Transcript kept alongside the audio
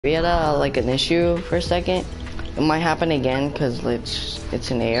We had like an issue for a second. It might happen again because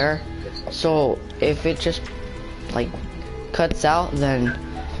it's in air. So if it just like cuts out, then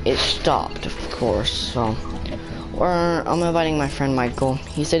it stopped, of course. So, or I'm inviting my friend Michael.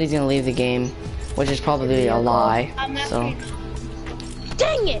 He said he's gonna leave the game, which is probably a lie. So,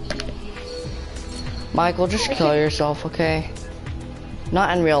 dang it, Michael, just kill yourself, okay?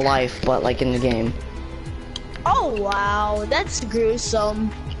 Not in real life, but like in the game. Oh wow, that's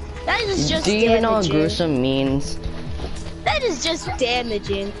gruesome. That is just Do you even know what gruesome means? That is just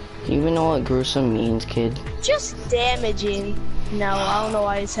damaging. Do you even know what gruesome means, kid? Just damaging. No, I don't know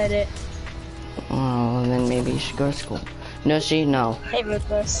why I said it. Oh, then maybe you should go to school. No, she, no. Hey,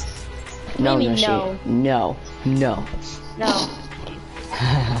 Ruthless. No, Maybe no, she. no. No, no. No.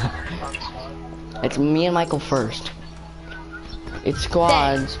 It's me and Michael first. It's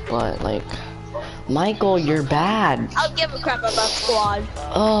squads, but like, Michael, you're bad. I'll give a crap about squad.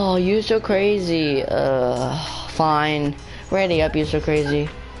 Oh, you're so crazy. Fine. Ready up, you so crazy.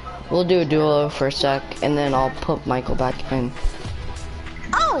 We'll do a duo for a sec, and then I'll put Michael back in.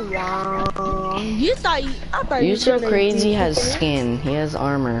 Oh wow. I thought You so crazy has skin. He has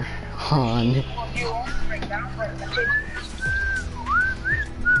armor on.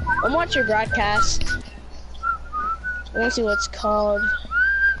 I'm watching your broadcast. I want to see what it's called.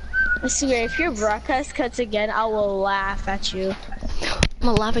 I swear, if your broadcast cuts again, I will laugh at you. I'm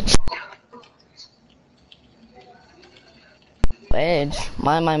gonna laugh at you. Edge.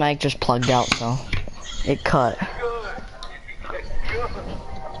 My mic just plugged out, so it cut.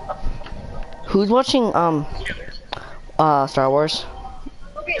 Who's watching Star Wars?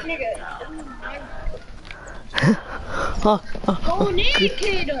 Okay, nigga.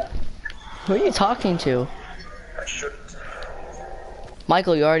 Who are you talking to?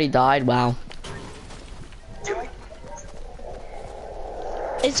 Michael, you already died. Wow.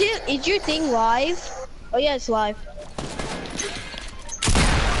 Is your thing live? Oh yeah, it's live.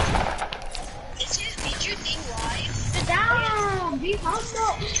 Is your thing live? Sit down. Be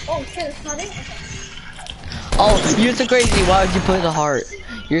hostile. Oh shit, it's not it. Oh, you're so crazy. Why would you put the heart?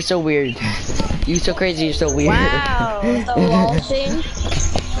 You're so weird. You're so crazy. You're so weird. Wow, the wall thing.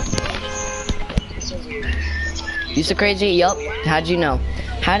 You so crazy? Yup. How'd you know?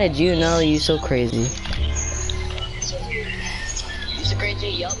 How did you know you so crazy? You so crazy?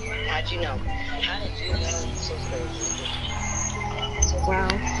 Yup. How'd you know? How did you know you so crazy? Wow.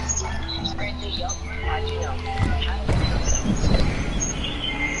 You so crazy? Yup. How'd you know?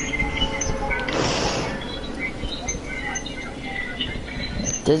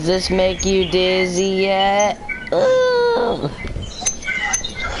 Does this make you dizzy yet? Ooh.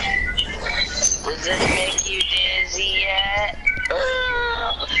 Does this make you dizzy yet?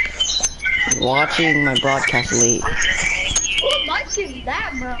 Watching my broadcast late. Who likes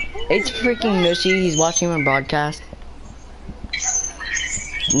that, bro? It's freaking Nushi, he's watching my broadcast.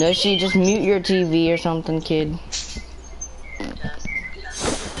 Nushi, just mute your TV or something, kid.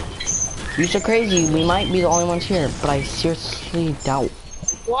 You're so crazy, we might be the only ones here, but I seriously doubt.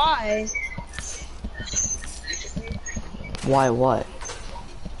 Why? Why what?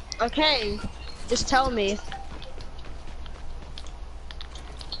 Okay, just tell me.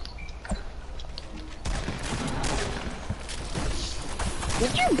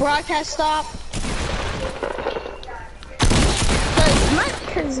 Did your broadcast stop?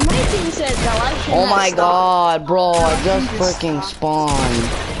 Cause my thing said the live stream Oh my stopped. god, bro, I just freaking spawned.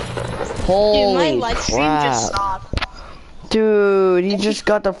 Holy Dude, my live stream just crap. stopped. Dude, he just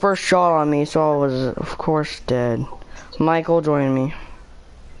got the first shot on me, so I was, of course, dead. Michael, join me.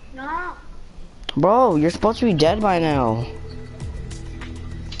 No. Bro, you're supposed to be dead by now.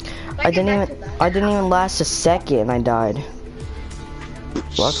 I didn't even last a second and I died.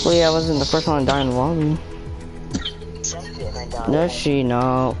 Luckily, I wasn't the first one to die in the lobby. No,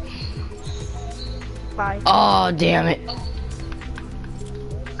 no. Bye. Oh, damn it.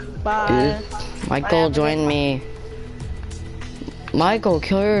 Bye. Dude, Michael, join me. Michael,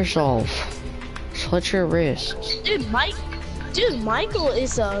 kill yourself. Slit your wrists. Dude, Michael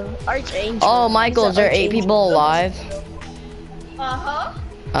is a archangel. Oh, Michael, is there 8 people alive? Uh-huh.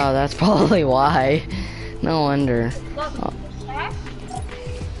 Oh, that's probably why. No wonder. Oh.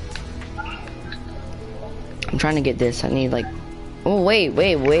 I'm trying to get this. I need like. Oh wait.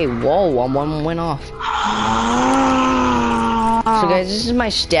 Whoa, one went off. So guys, this is my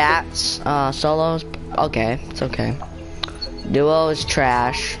stats. Solos. Okay, it's okay. Duo is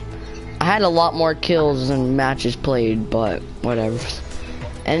trash. I had a lot more kills than matches played, but whatever.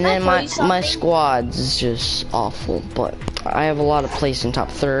 And then my squads is just awful. But I have a lot of place in top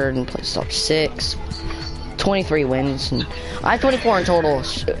 3rd and place top 6. 23 wins. And I have 24 in total.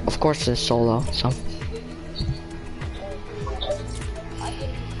 Of course, it's solo. So.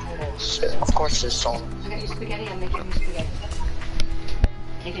 Of course, it's solo. I got your spaghetti. I'm making you spaghetti.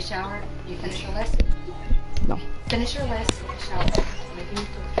 Take a shower. You finish your list? No. Finish your list. Shower. Making you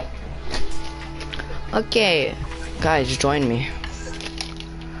food. Okay, guys, join me.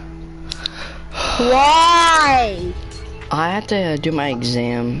 Why? I had to do my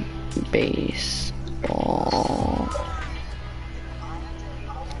exam baseball.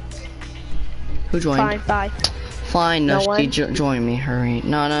 Who joined? Fine, bye. Fine, No no, one? join me, hurry.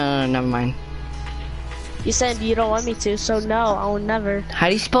 No, never mind. You said you don't want me to, so no, I will never. How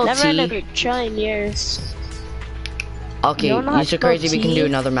do you spell Never in T? a trillion years. Okay, You don't know how you're to so spell crazy, we can T? do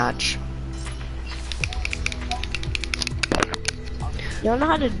another match. You don't know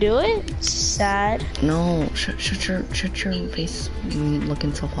how to do it? Sad. No, shut your face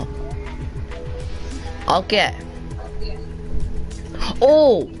looking so up. Okay.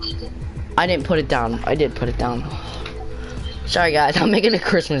 Oh! I didn't put it down. I did put it down. Sorry guys, I'm making a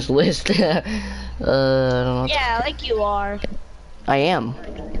Christmas list. I don't know. Yeah, like you are. I am.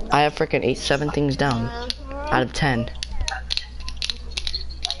 I have freaking 7 things down out of 10.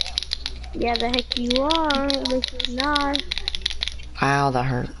 Yeah, the heck you are. Like you're not. Ow, that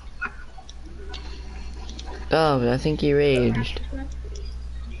hurt. Oh, I think he raged.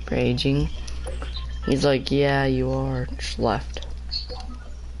 Raging. He's like, yeah, you are. Just left.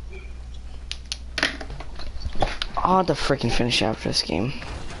 I'll have to freaking finish after this game.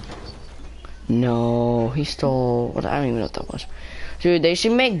 No, he stole. What? I don't even know what that was. Dude, they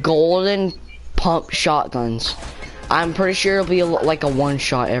should make golden pump shotguns. I'm pretty sure it'll be like a one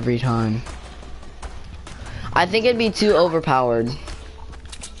shot every time. I think it'd be too overpowered.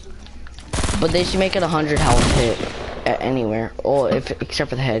 But they should make it 100 health hit anywhere. Oh, except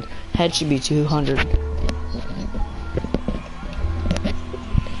for the head. Head should be 200.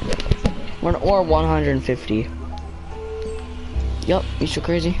 Or 150. Yup, you so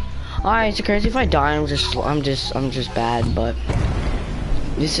crazy. Alright, so crazy. If I die, I'm just bad. But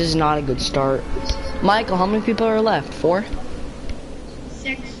this is not a good start. Michael, how many people are left? 4?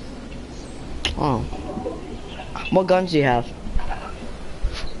 6. Oh. What guns do you have?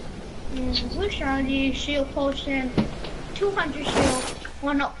 Blue Charlie, shield potion, 200 shield,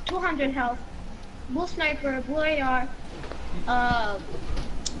 200 health, blue sniper, blue AR,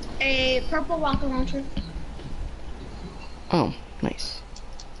 a purple rocket launcher. Oh, nice.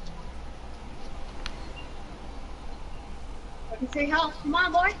 33 health. Come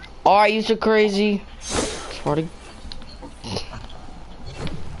on, boy. Alright, you so crazy. Party.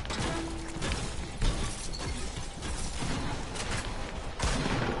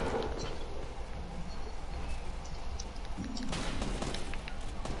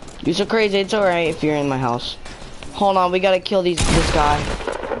 You so crazy, it's alright if you're in my house. Hold on, we gotta kill this guy.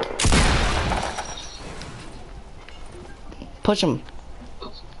 Push him.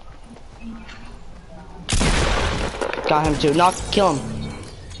 Got him too. Kill him.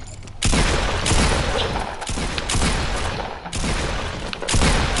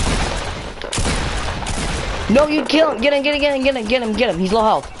 No, you kill him. Get him. He's low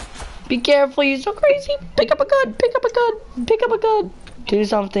health. Be careful, you're so crazy. Pick up a gun. Do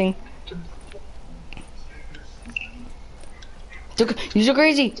something. You're so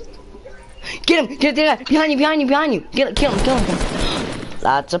crazy. Get him. Behind you. Kill him.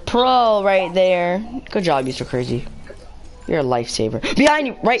 That's a pro right there. Good job, you're so crazy. You're a lifesaver. Behind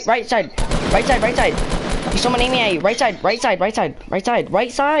you. Right side. There's someone aiming at you. Right side.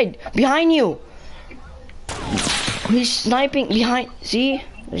 Behind you. He's sniping behind. See?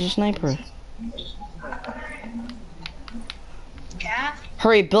 There's a sniper. Yeah.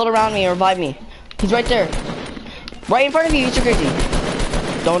 Hurry, build around me and revive me. He's right there. Right in front of you, you're so crazy.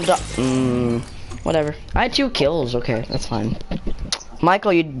 Don't die. Whatever. I had 2 kills. Okay, that's fine.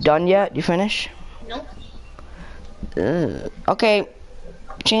 Michael, you done yet? You finish? Nope. Okay.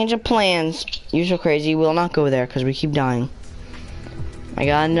 Change of plans. You're so crazy. We'll not go there because we keep dying. I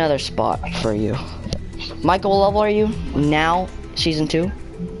got another spot for you. Michael, what level are you now? Season 2?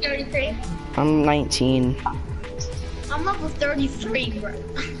 33. I'm 19. I'm level 33, bro.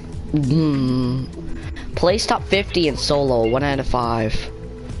 Place top 50 in solo, 1 out of 5.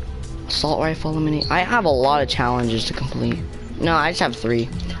 Assault rifle eliminate. I have a lot of challenges to complete. No, I just have 3.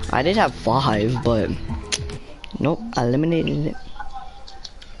 I did have 5, but nope, I eliminated it.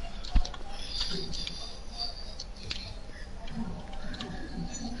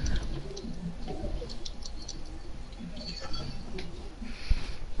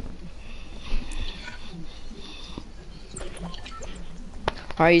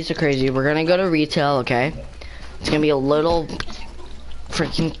 Alright, you so crazy. We're gonna go to retail, okay? gonna be a little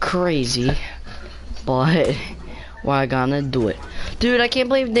freaking crazy, but we're gonna do it. Dude, I can't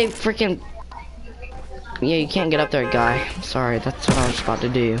believe they freaking... Yeah, you can't get up there, guy. Sorry, that's what I was about to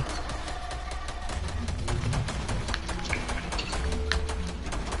do.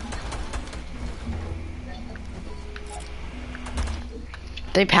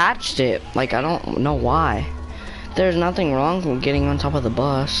 They patched it. Like, I don't know why. There's nothing wrong with getting on top of the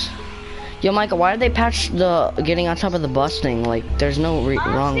bus. Yo, Michael, why did they patch the getting on top of the bus thing? Like, there's no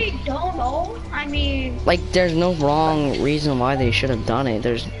wrong... Honestly, don't know. I mean... Like, there's no wrong reason why they should have done it.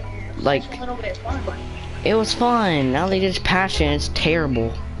 There's, like... A little bit fun. It was fun. Now they just patch it and it's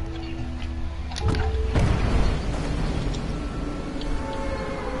terrible.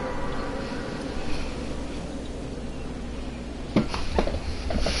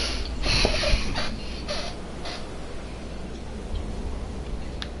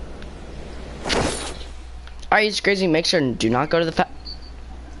 Alright, it's crazy. Make sure and do not go to the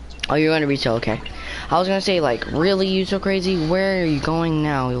Oh, you're going to retail, okay. I was gonna say, like, really, you so crazy? Where are you going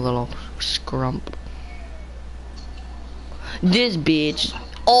now, you little scrump? This bitch.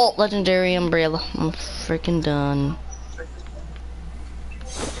 Oh, legendary umbrella. I'm freaking done.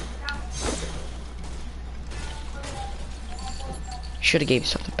 Should've gave you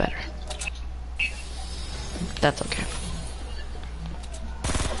something better. That's okay.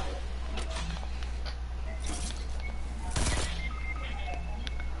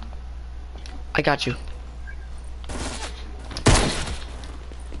 I got you.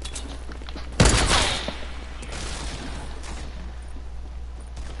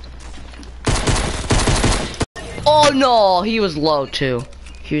 Oh no, he was low too.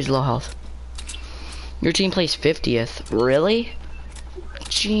 He was low health. Your team plays 50th. Really?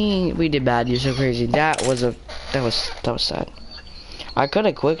 Gee, we did bad. You're so crazy. That was sad. I could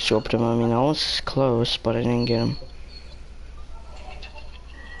have quick scoped him. I mean, I was close, but I didn't get him.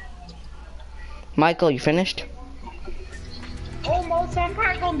 Michael, you finished? Almost. I'm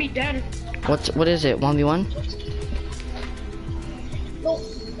probably gonna be dead. What is it? 1v1? Oh,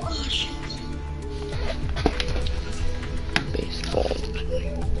 shit. Baseball.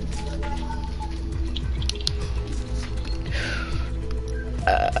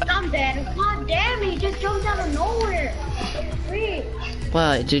 I'm dead. God damn, he just jumped out of nowhere. Wait.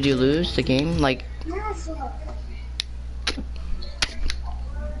 Well, did you lose the game? Like, Yes.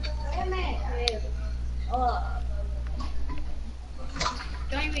 Damn it.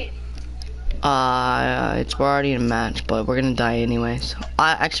 Join me. we're already in a match, but we're gonna die anyway. So,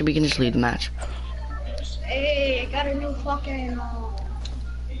 actually, we can just leave the match. Hey, I got a new fucking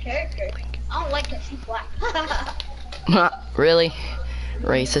character. I don't like it. She's black. Really?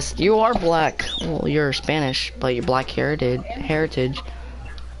 Racist. You are black. Well, you're Spanish, but you're black heritage. I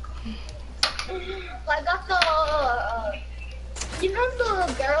got the, you know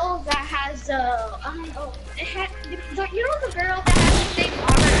the girl that has, I don't know, you know the girl that has the same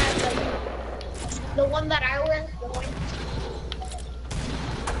armor as the one that I wear? The one.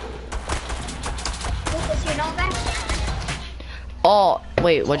 Lucas, you know that? Oh,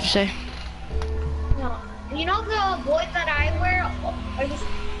 wait, what'd you say? No. You know the boy that I wear?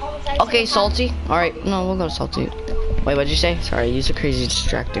 Okay, salty. Alright, no, we'll go salty. Wait, what'd you say? Sorry, you're so crazy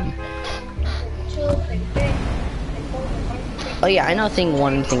distracting. Oh yeah, I know thing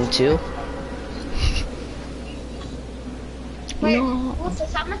 1 and thing 2. Wait, No.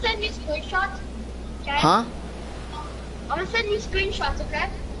 Lucas, I'm gonna send you screenshots. Okay? Huh? I'm gonna send you screenshots, okay?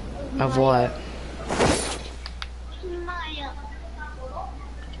 Of what? Maya.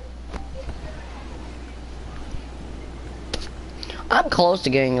 I'm close to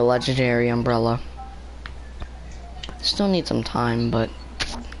getting a legendary umbrella. Still need some time, but...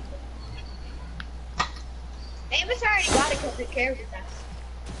 Amos already got it because the character does.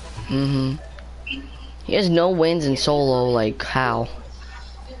 Mm-hmm. He has no wins in solo, like, how?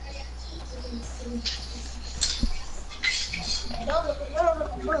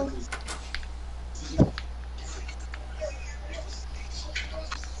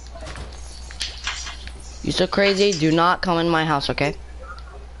 You so crazy, do not come in my house, okay?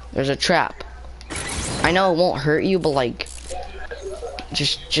 There's a trap. I know it won't hurt you, but like,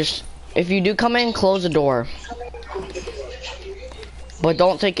 just, if you do come in, close the door. But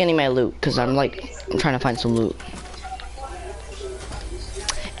don't take any of my loot, because I'm trying to find some loot.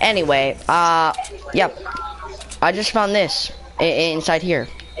 Anyway, yep. I just found this inside here.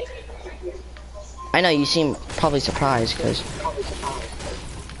 I know, you seem probably surprised, because...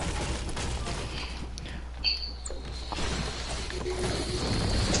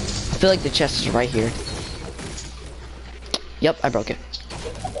 I feel like the chest is right here. Yep, I broke it.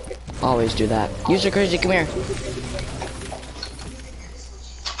 Always do that. User crazy, come here.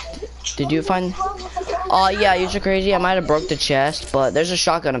 Did you find? Oh yeah, user crazy. I might have broke the chest, but there's a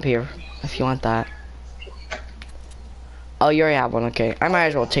shotgun up here if you want that. Oh, you already have one. Okay, I might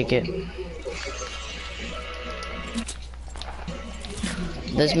as well take it.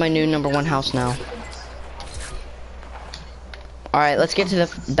 This is my new #1 house now. All right, let's get to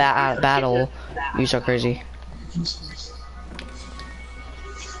the battle. You so crazy.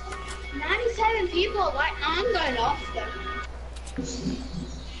 97 people. Like, I'm going off them.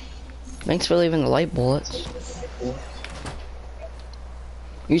 Thanks for leaving the light bullets.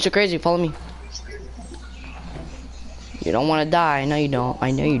 You so crazy. Follow me. You don't want to die. No, you don't.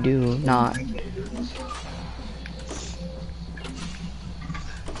 I know you do not.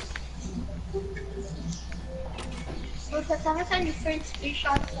 Because I'm sending you friends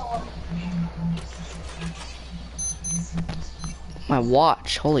screenshots of. My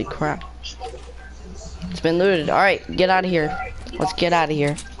watch. Holy crap. It's been looted. All right, get out of here. Let's get out of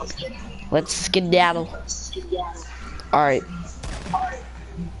here. Let's skedaddle. All right.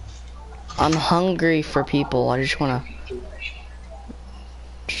 I'm hungry for people. I just wanna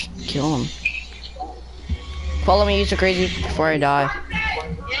kill them. Follow me, you so crazy, before I die.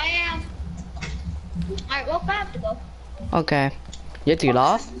 Yeah. Alright, well, I have to go. Okay. You have to get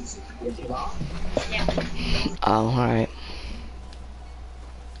off? Yeah. Oh, alright.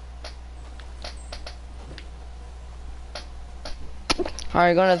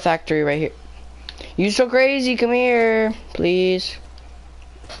 Alright, go to the factory right here. You so crazy, come here, please.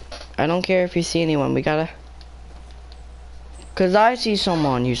 I don't care if you see anyone, we gotta. Cause I see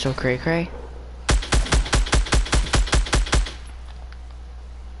someone, you so cray cray.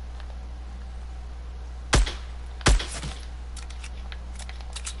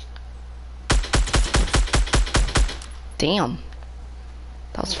 Damn.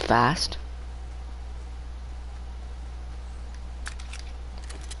 That was fast.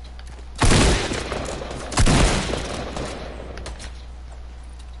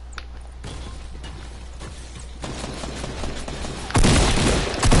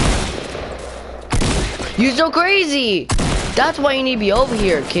 You're so crazy! That's why you need to be over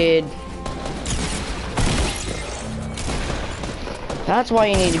here, kid. That's why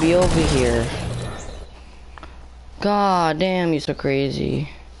you need to be over here. God damn, you're so crazy.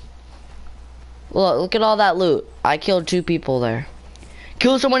 Look at all that loot. I killed 2 people there.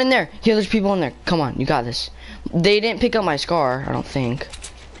 Kill someone in there. Yeah, there's people in there. Come on, you got this. They didn't pick up my scar, I don't think.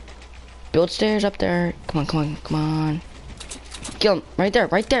 Build stairs up there. Come on, come on, come on. Kill him. Right there,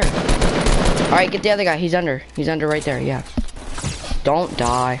 right there. Alright, get the other guy. He's under. He's under right there, yeah. Don't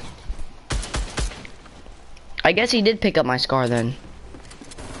die. I guess he did pick up my scar then.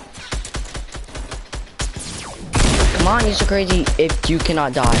 Come on, you're so crazy if you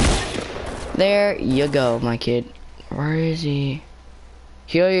cannot die. There you go, my kid. Where is he?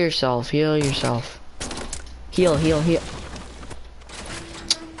 Heal yourself, heal yourself. Heal, heal, heal.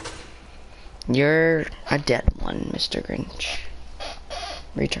 You're a dead one, Mr. Grinch.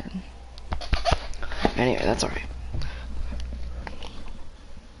 Return. Anyway, that's alright.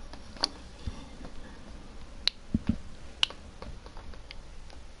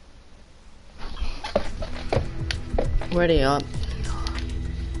 Ready up.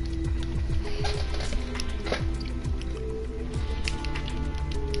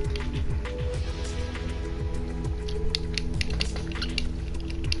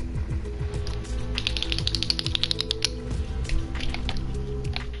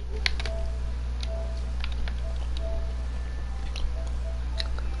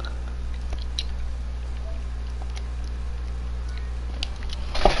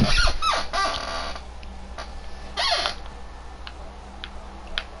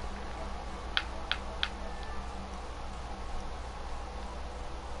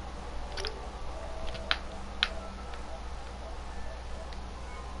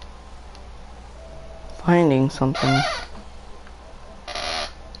 Finding something.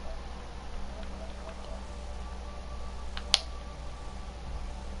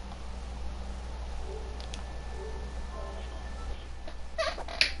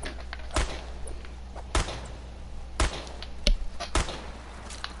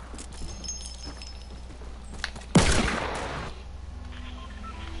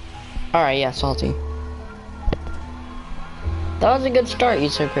 Alright, yeah, salty. That was a good start, you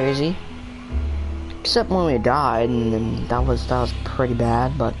so crazy. Except when we died, and then that was pretty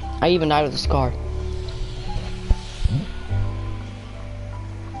bad, but I even died with a scar.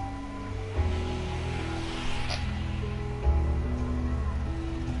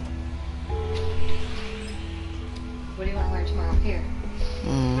 What do you want to wear tomorrow? Here.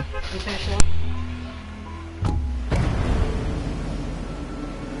 You finish the one?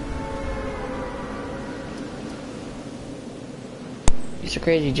 It's a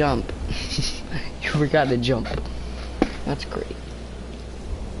crazy jump. You forgot to jump. That's great.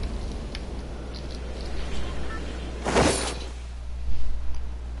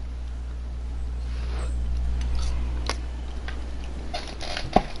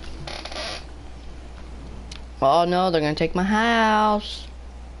 Oh no, they're gonna take my house.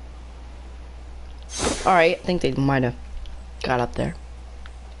 Alright, I think they might have got up there.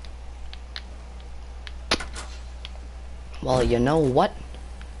 Well, you know what?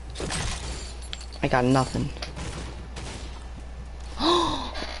 I got nothing.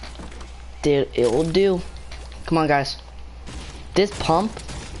 Dude, it will do. Come on, guys. This pump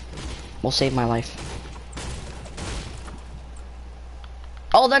will save my life.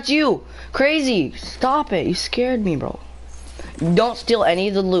 Oh, that's you! Crazy! Stop it. You scared me, bro. Don't steal any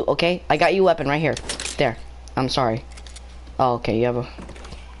of the loot, okay? I got you a weapon right here. There. I'm sorry. Oh, okay, you have a...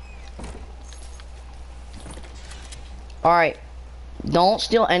 Alright. Don't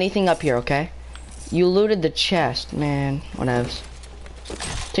steal anything up here, okay? You looted the chest, man. Whatevs.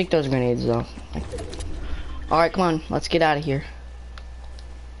 Take those grenades, though. Alright, come on. Let's get out of here.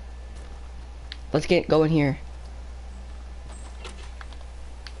 Let's get going here.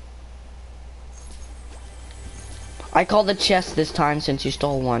 I call the chest this time since you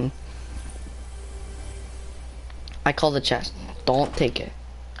stole one. I call the chest. Don't take it.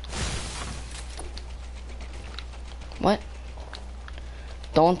 What?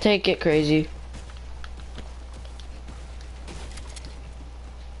 Don't take it, crazy.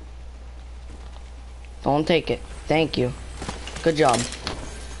 Don't take it. Thank you. Good job.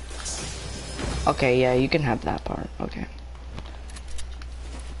 Okay, yeah, you can have that part. Okay.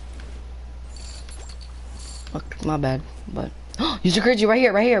 Look, my bad, but... He's a crazy right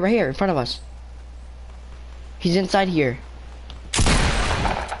here, right here, right here, in front of us. He's inside here.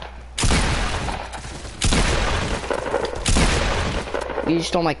 You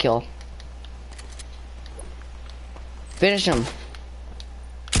stole my kill. Finish him.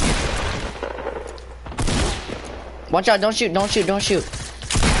 Watch out, don't shoot, don't shoot, don't shoot.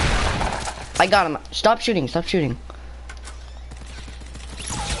 I got him. Stop shooting, stop shooting.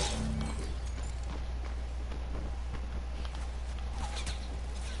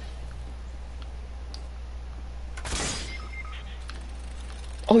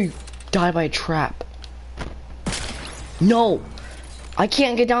 Oh, you died by a trap. No! I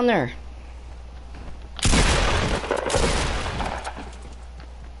can't get down there.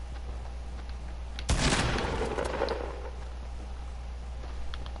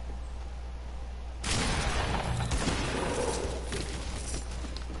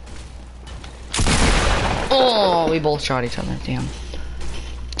 Oh, we both shot each other. Damn.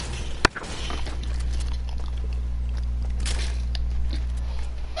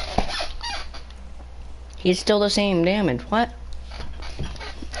 He's still the same damage. What?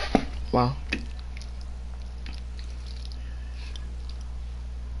 Wow.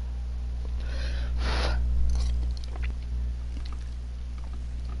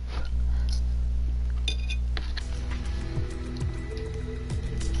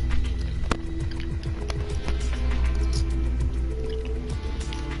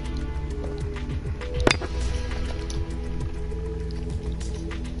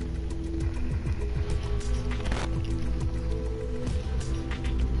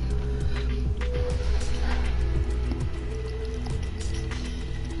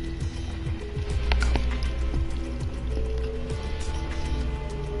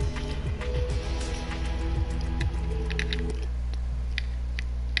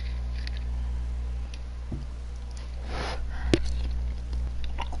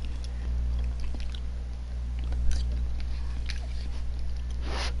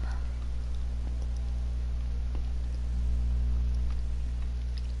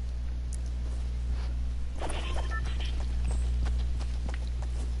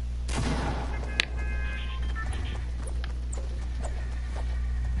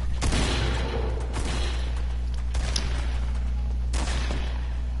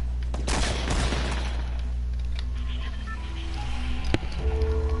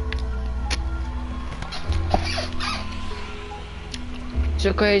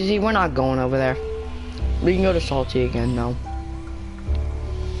 So crazy, we're not going over there. We can go to Salty again, though.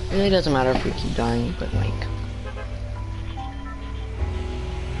 It really doesn't matter if we keep dying, but like...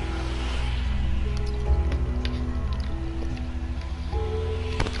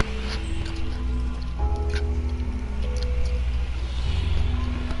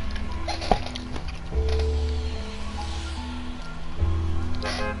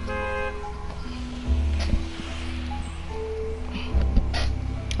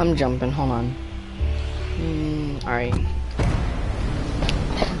 I'm jumping, hold on. Alright.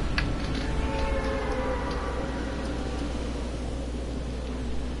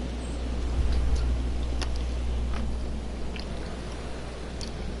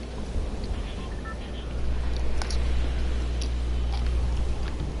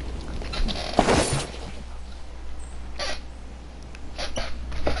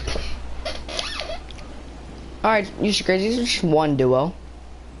 Alright, you should crazy. This is just one duo.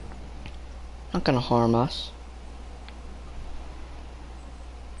 Not gonna harm us.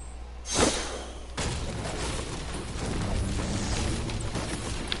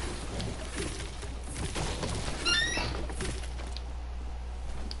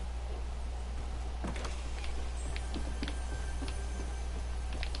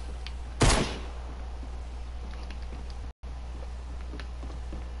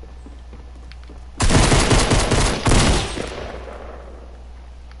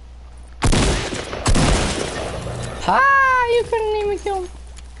 Ah, you couldn't even kill him.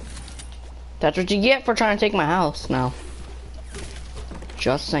 That's what you get for trying to take my house now.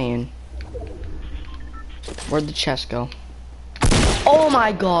 Just saying. Where'd the chest go? Oh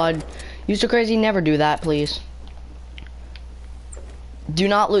my god. You so crazy, never do that, please. Do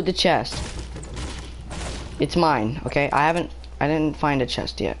not loot the chest. It's mine, okay? I didn't find a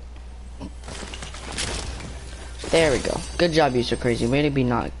chest yet. There we go. Good job, you so crazy. Way to be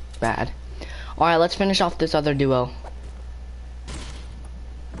not bad. Alright, let's finish off this other duo.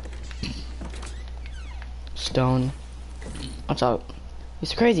 Stone. Watch out.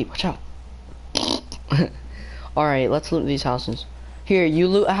 He's crazy, watch out. Alright, let's loot these houses. Here, you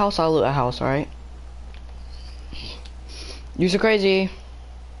loot a house, I'll loot a house, alright? You so crazy.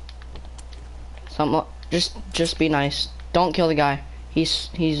 Just be nice. Don't kill the guy.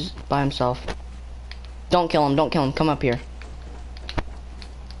 He's by himself. Don't kill him, come up here.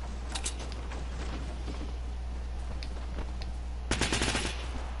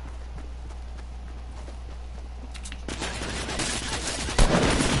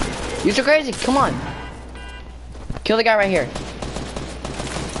 You're so crazy, come on. Kill the guy right here.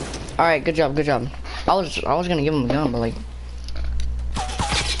 Alright, good job, good job. I was gonna give him a gun, but like.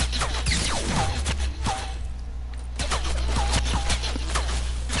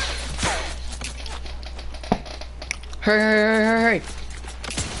 Hurry.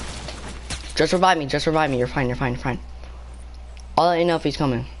 Just revive me, you're fine. I'll let you know if he's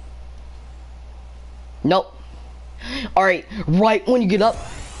coming. Nope. Alright, right when you get up,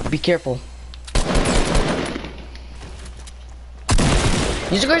 be careful.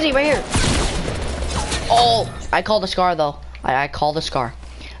 Use a crazy right here. Oh, I call the scar though. I call the scar.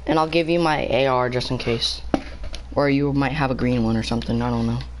 And I'll give you my AR just in case. Or you might have a green one or something, I don't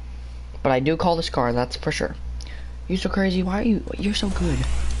know. But I do call the scar, that's for sure. You're so crazy, why are you're so good.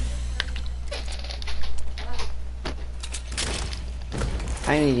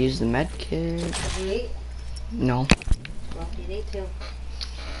 I need to use the med kit. Have you eat? No. Well, you need to. I'm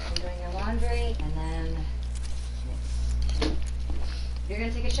doing your laundry, and then you're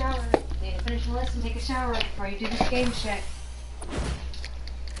gonna take a shower. You need to finish the list and take a shower before you do this game check.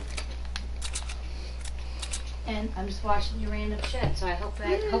 And I'm just washing your random shit, so I hope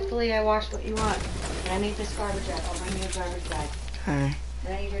that hopefully I washed what you want. And I need this garbage out. I'll bring you a garbage bag. Alright.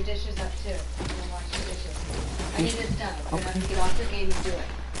 And I need your dishes up too. I'm gonna wash your dishes. I need this done. We're gonna get off your game and do it.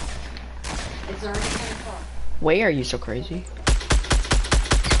 It's already 10 o'clock. Why are you so crazy?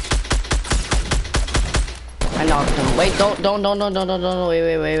 I knocked him. Wait, don't,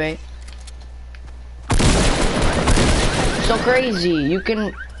 wait. So crazy, you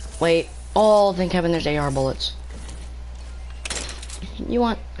can, wait. Oh, thank heaven there's AR bullets.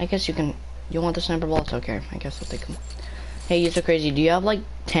 I guess you want the sniper bullets? Okay, I guess I'll take them. Hey, you so crazy, do you have like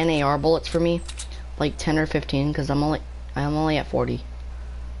 10 AR bullets for me? Like 10 or 15, because I'm only at 40.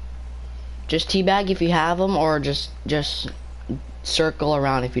 Just teabag if you have them, or just circle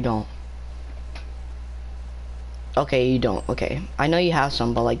around if you don't. Okay, you don't. Okay, I know you have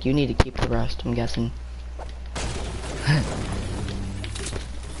some, but like you need to keep the rest, I'm guessing.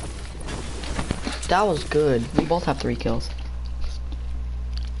 That was good. We both have 3 kills.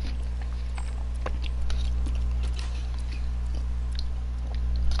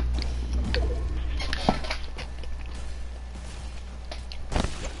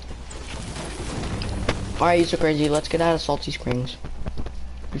 Alright, you so crazy. Let's get out of Salty Springs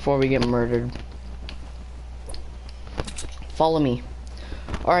before we get murdered. Follow me.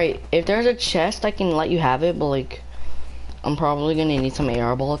 Alright, if there's a chest, I can let you have it, but like, I'm probably gonna need some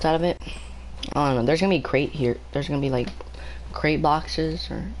AR bullets out of it. I don't know. There's gonna be a crate here. There's gonna be like crate boxes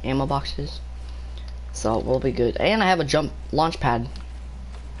or ammo boxes. So we'll be good. And I have a launch pad.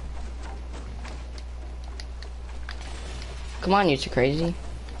 Come on, you two crazy.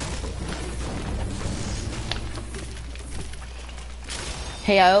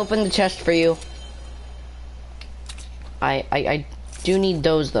 Hey, I opened the chest for you. I do need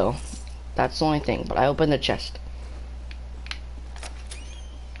those though. That's the only thing, but I opened the chest.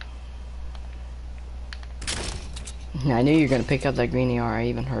 I knew you were gonna pick up that green AR, I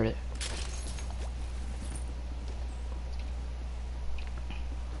even heard it.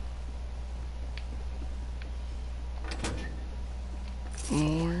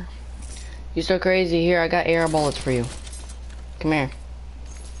 More. You so crazy. Here, I got AR bullets for you. Come here.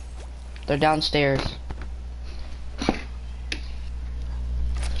 They're downstairs.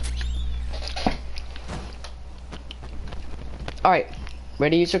 Alright.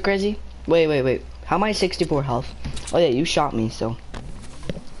 Ready, you so crazy? Wait. How am I 64 health? Oh yeah, you shot me, so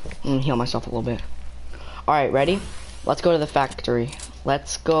I'm gonna heal myself a little bit. Alright, ready? Let's go to the factory.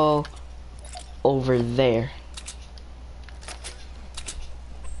 Let's go over there.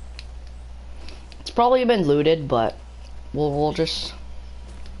 It's probably been looted, but we'll just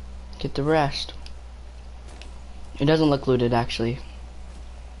get the rest. It doesn't look looted, actually.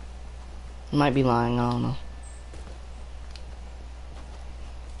 I might be lying, I don't know.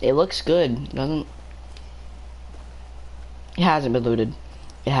 It looks good, doesn't? It hasn't been looted.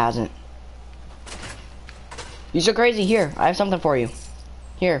 It hasn't. You're so crazy. Here, I have something for you.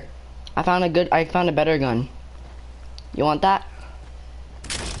 Here, I found a better gun. You want that?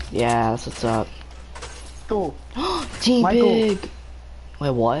 Yeah, that's what's up. Cool. Team Michael. Big.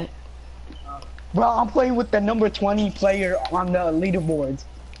 Wait, what? Bro, I'm playing with the number 20 player on the leaderboards.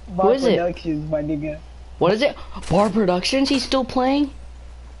 Who is it? Productions, my nigga. What is it? Bar Productions? He's still playing?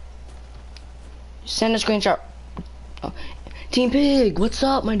 Send a screenshot. Oh. Team Pig, what's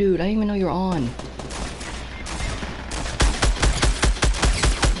up, my dude? I didn't even know you're on.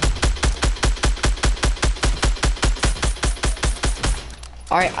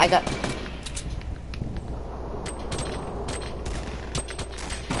 Alright, I got...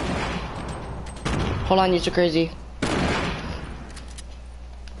 Hold on, you're so crazy.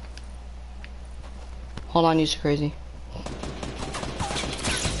 Hold on, you're so crazy.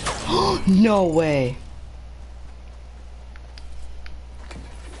 No way.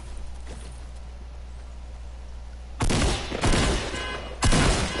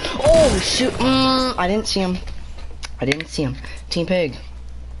 Oh shoot! I didn't see him. Team Pig.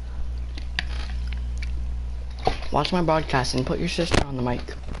 Watch my broadcast and put your sister on the mic.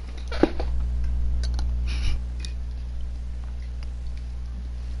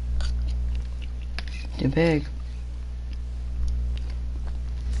 Team Pig.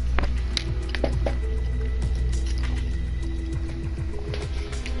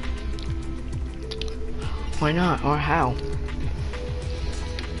 Why not? Or how?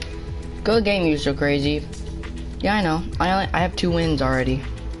 Good game, you so crazy. Yeah, I know. I have 2 wins already.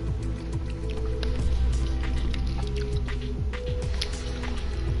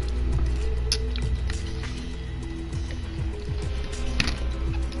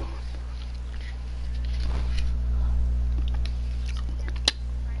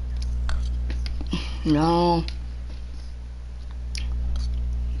 No.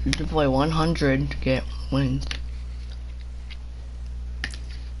 You have to play 100 to get wins.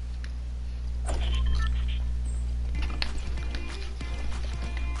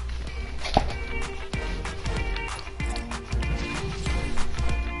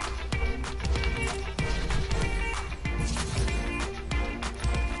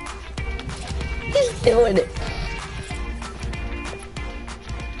 He's doing it.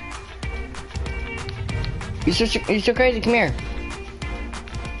 You're so crazy, come here.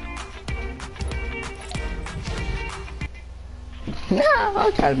 Nah,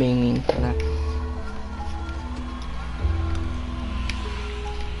 I'm kind of being mean for that.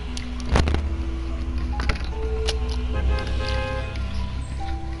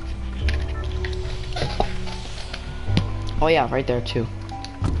 Oh yeah, right there too.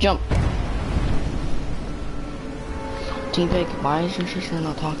 Jump. Team Pig, why is your sister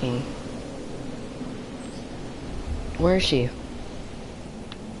not talking? Where is she?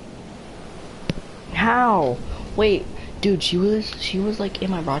 How? Wait, dude, she was like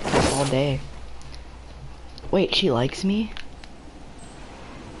in my broadcast all day. Wait, she likes me?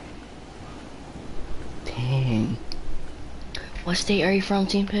 Dang. What state are you from,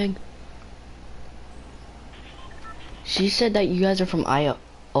 Team Pig? She said that you guys are from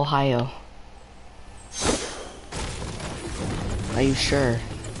Ohio. Are you sure?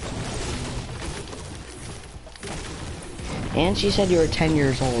 And she said you were 10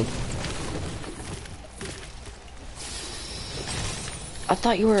 years old. I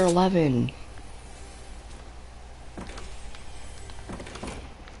thought you were 11.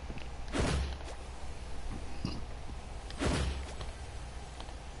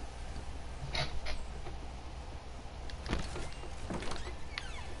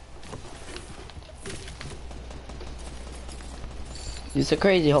 You're so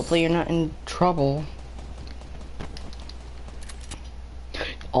crazy. Hopefully you're not in trouble.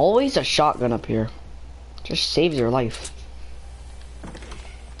 Always a shotgun up here. Just saves your life.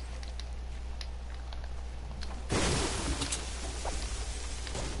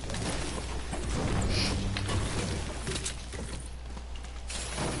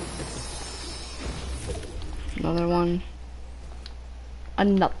 Another one.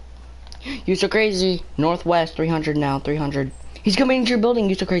 Another. You so crazy. Northwest, 300 now, 300. He's coming into your building,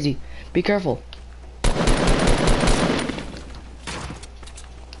 you so crazy. Be careful.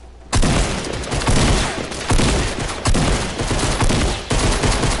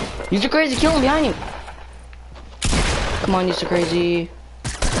 You so crazy, kill him behind you. Come on, you so crazy.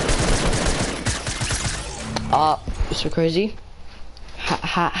 You so crazy.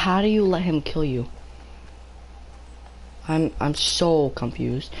 How do you let him kill you? I'm so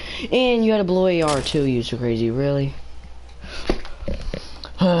confused. And you had a blue AR too, you so crazy, really?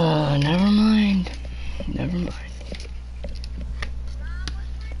 Never mind. Never mind.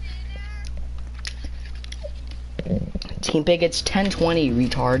 Team Pig, it's 10:20,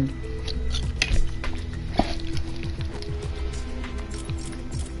 retard.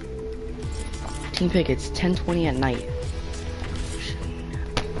 Team Pig, it's 10:20 at night.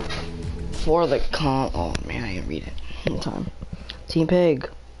 For the oh man, I didn't read it in time. Team Pig.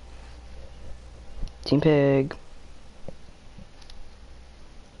 Team Pig.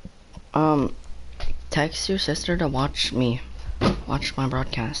 Text your sister to watch my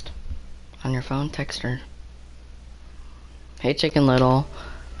broadcast. On your phone, text her. Hey, Chicken Little.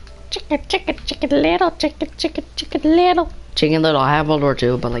 Chicken Little, Chicken Little. Chicken Little, I have World War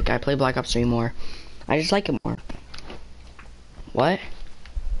II, but like, I play Black Ops 3 more. I just like it more. What?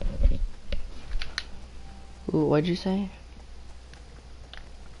 Ooh, what'd you say?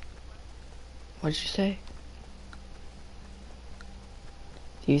 What'd you say?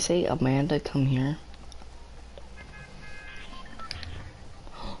 Do you say Amanda, come here?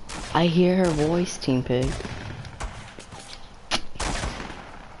 I hear her voice, Team Pig.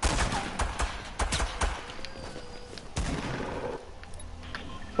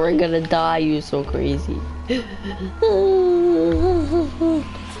 We're gonna die, you so crazy.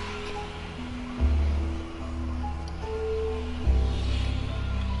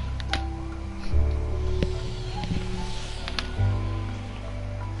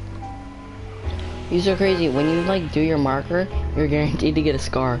 You're so crazy. When you like do your marker, you're guaranteed to get a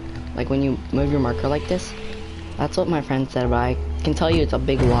scar. Like when you move your marker like this. That's what my friend said, but I can tell you it's a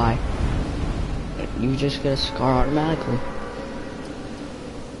big lie. You just get a scar automatically.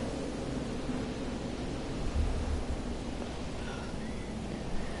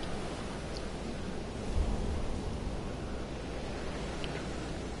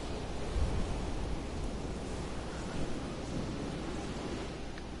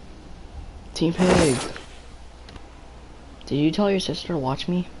 Team Pig. Did you tell your sister to watch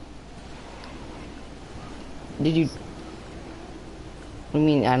me? Did you? I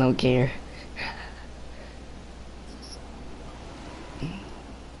mean, I don't care.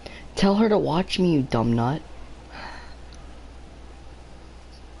 Tell her to watch me, you dumb nut.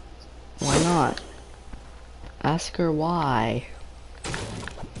 Why not? Ask her why.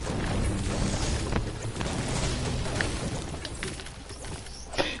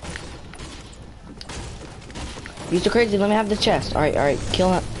 You're so crazy, let me have the chest. Alright, kill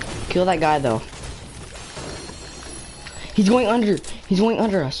that guy though. He's going under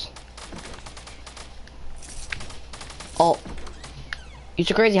us. Oh. You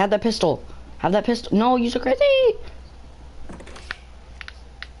so crazy, have that pistol. No, you so crazy.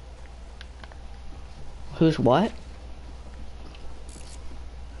 Who's what?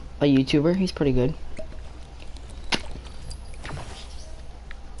 A YouTuber, he's pretty good.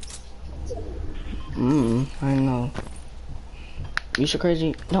 I know. You so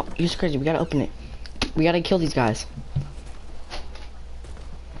crazy. No, you so crazy. We gotta open it. We gotta kill these guys.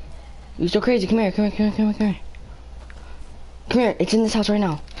 You so crazy. Come here. Come here. It's in this house right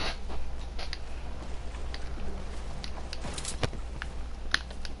now.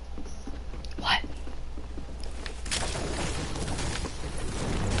 What?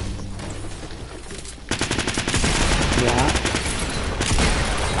 Yeah.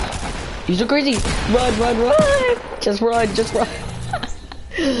 You so crazy. Run. Just run.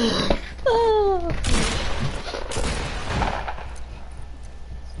 Oh.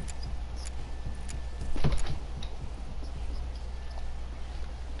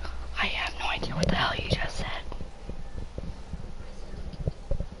 I have no idea what the hell you just said.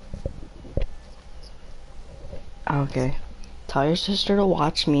 Okay. Tell your sister to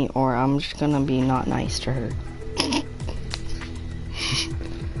watch me or I'm just gonna be not nice to her.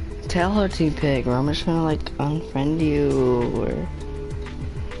 Tell her to pick, or I'm just gonna like unfriend you or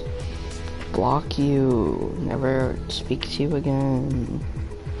block you, never speak to you again.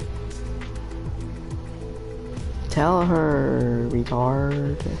 Tell her,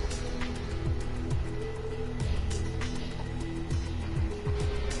 retard.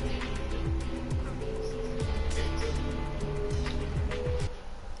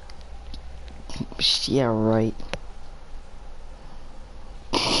 Yeah, right.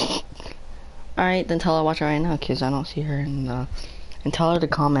 Alright, then tell her to watch her right now, cause I don't see her, and tell her to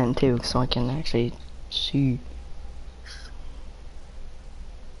comment too, so I can actually see.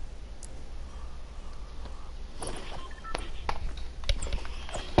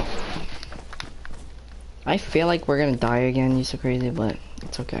 I feel like we're gonna die again, you're so crazy, but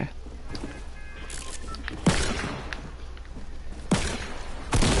it's okay.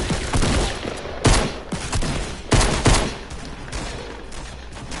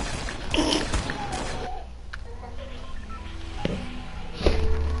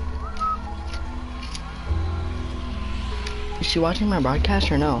 Is she watching my broadcast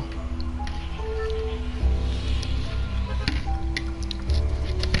or no?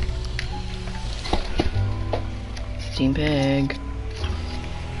 Team Pig.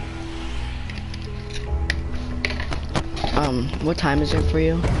 What time is it for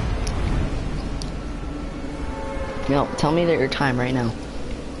you? No, tell me that your time right now.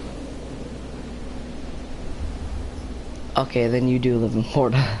 Okay, then you do live in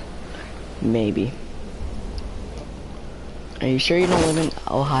Florida. Maybe. Are you sure you don't live in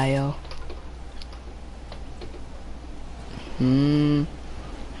Ohio?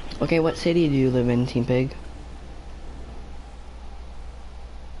 Okay, what city do you live in, Team Pig?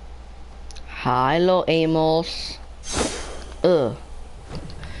 Hello, Amos. Ugh.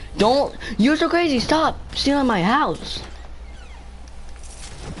 Don't. You're so crazy. Stop stealing my house.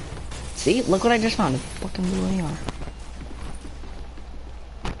 See? Look what I just found. A fucking blue AR.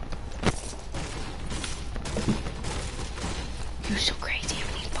 You're so crazy.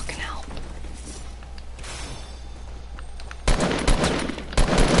 I need fucking help.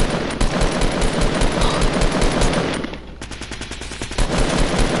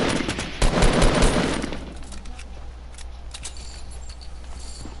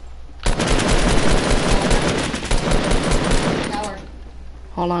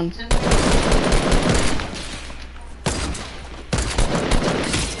 Hold on.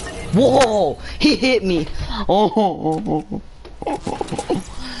 Whoa! He hit me. Oh.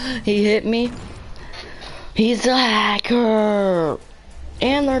 He hit me. He's a hacker.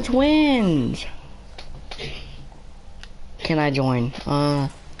 And they're twins. Can I join? I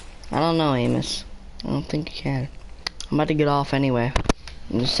don't know, Amos. I don't think you can. I'm about to get off anyway.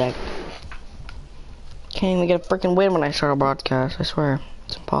 In a sec. Can't even get a freaking win when I start a broadcast, I swear.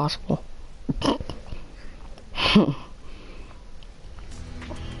 It's impossible.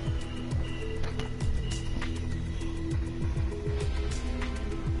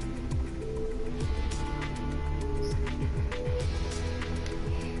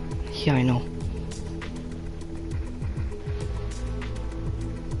 Yeah, I know.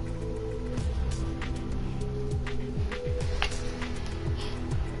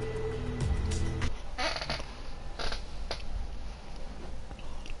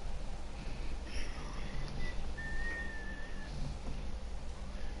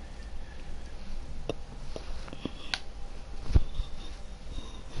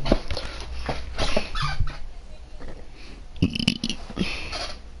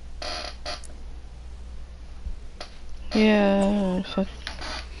 Yeah, fuck.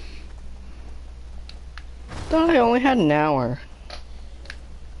 Thought I only had an hour.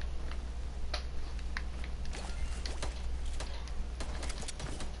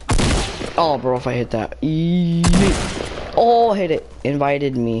 Oh, bro, if I hit that. Oh, hit it.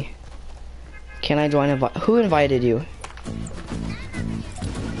 Invited me. Can I join? Who invited you?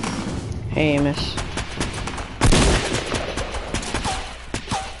 Hey, Amos.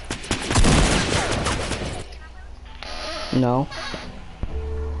 No.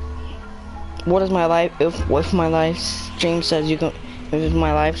 What is my live? If my live stream says you can, if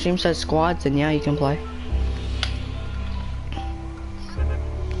my live stream says squads, then yeah, you can play.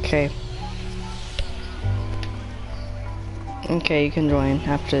 Okay. Okay, you can join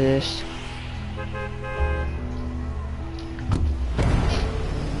after this.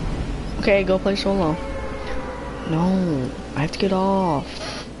 Okay, go play solo. No, I have to get off.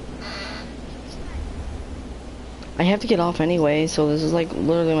 I have to get off anyway, so this is like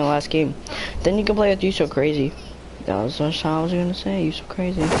literally my last game. Then you can play with You So Crazy. That was what I was gonna say, You So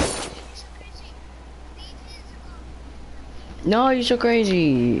Crazy. No, you're so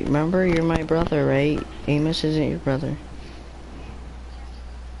crazy. Remember, you're my brother, right? Amos isn't your brother.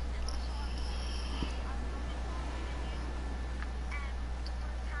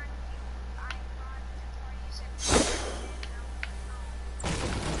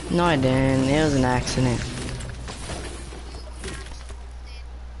 No, I didn't. It was an accident.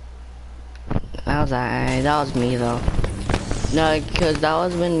 That was me though. No, because that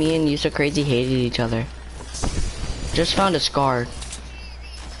was when me and you so crazy hated each other. Just found a scar.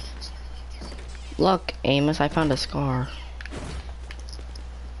 Look, Amos, I found a scar.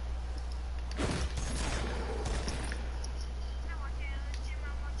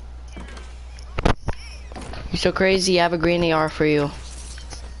 You so crazy, I have a green AR for you.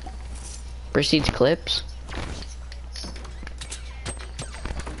 Prestige clips.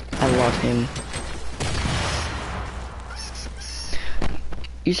 I love him.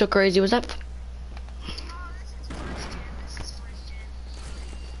 You so crazy, was that?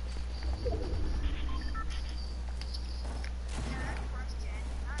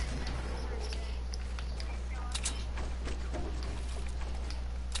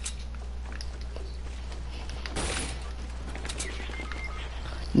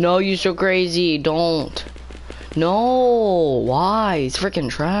 No, you so crazy, don't. No, why? It's freaking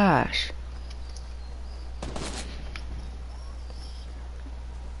trash.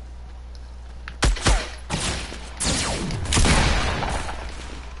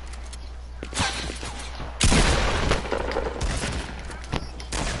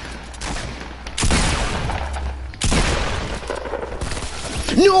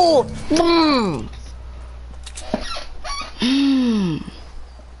 No!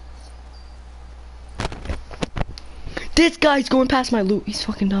 This guy's going past my loot. He's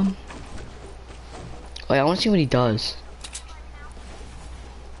fucking dumb. Wait, I want to see what he does.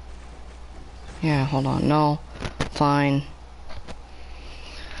 Yeah, hold on. No. Fine.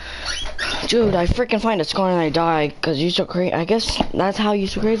 Dude, I freaking find a scar and I die because you so crazy. I guess that's how you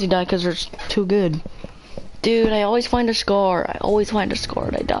so crazy die, because they're too good. Dude, I always find a scar. I always find a scar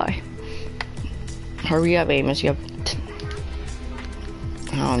and I die. Hurry up, Amos. You have...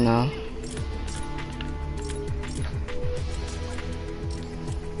 I don't know.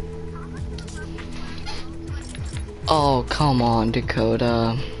 Oh, come on,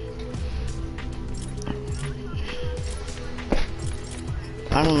 Dakota.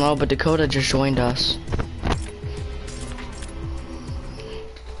 I don't know, but Dakota just joined us.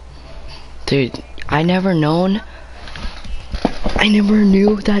 Dude, I never knew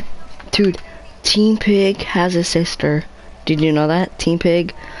that, dude, Team Pig has a sister. Did you know that? Team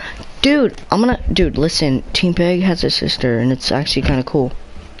Pig? Dude, dude, listen, Team Pig has a sister, and it's actually kind of cool.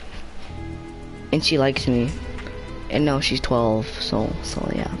 And she likes me. And no, she's 12, so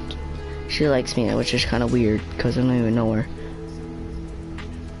yeah. She likes me, which is kind of weird, because I don't even know her.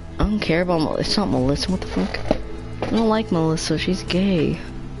 I don't care about Melissa. It's not Melissa, what the fuck? I don't like Melissa, she's gay.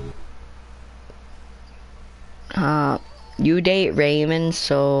 You date Raymond,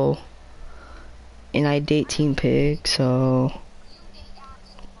 so... And I date Team Pig, so...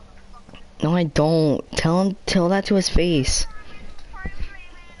 No, I don't. Tell that to his face.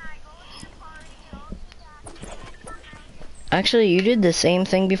 Actually, you did the same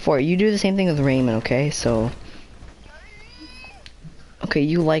thing before. You do the same thing with Raymond, okay? So... Okay,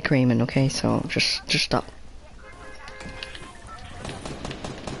 you like Raymond, okay? So, just stop.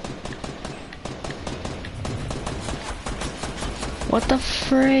 What the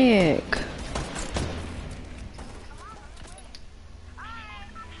frick?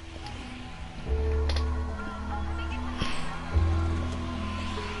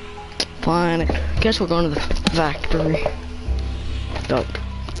 Fine, I guess we're going to the factory. Stop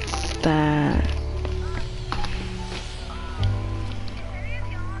that.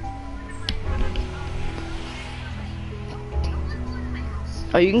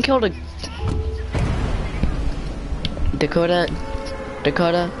 Oh, you can kill the Dakota.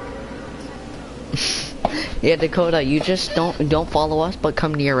 Yeah, Dakota, you just don't follow us, but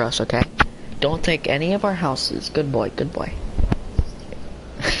come near us, okay? Don't take any of our houses. Good boy, good boy.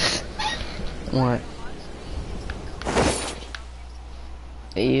 What?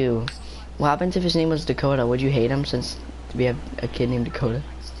 Ew. What happens if his name was Dakota? Would you hate him since we have a kid named Dakota?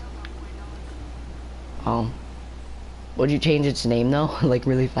 Would you change its name though? Like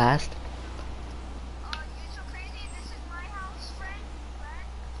really fast?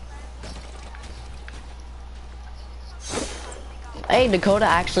 Hey, Dakota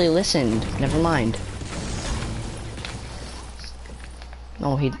actually listened. Never mind.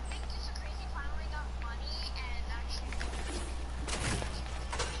 No, he...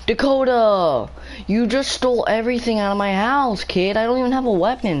 Dakota! You just stole everything out of my house, kid. I don't even have a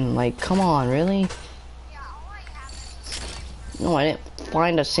weapon. Like, come on, really? No, I didn't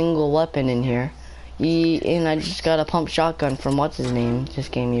find a single weapon in here. And I just got a pump shotgun from what's his name.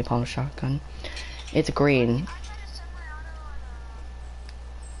 Just gave me a pump shotgun. It's green.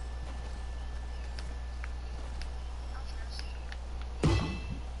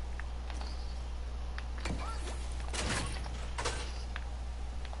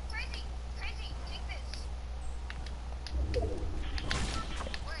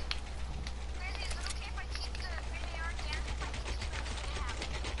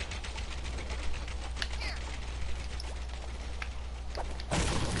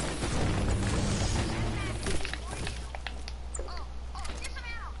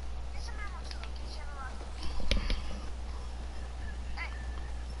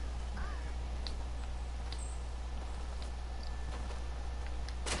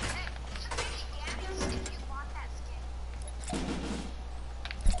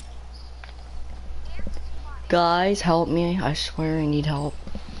 Guys, help me. I swear I need help.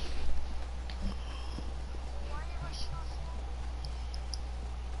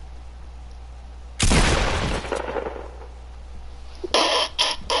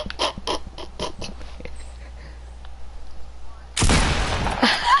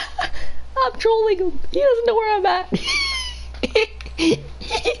 I'm trolling him. He doesn't know where I'm at.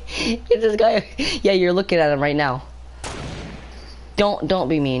 It's this guy. Yeah, you're looking at him right now. Don't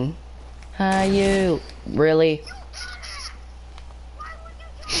be mean. Hi, you. Really?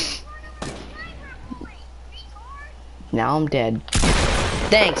 Now I'm dead.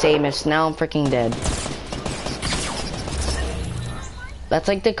 Thanks, Amos. Now I'm freaking dead. That's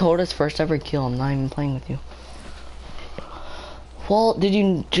like Dakota's first ever kill. I'm not even playing with you. Well, how did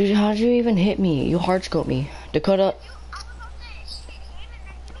you even hit me? You hard scoped me. Dakota.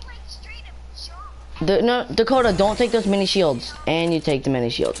 No, Dakota, don't take those mini shields. And you take the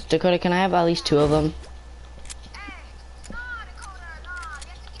mini shields. Dakota, can I have at least 2 of them?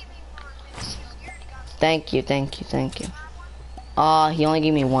 Thank you, thank you, thank you. He only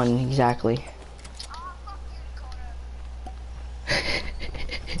gave me 1, exactly.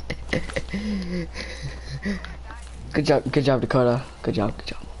 Good job, Dakota. Good job.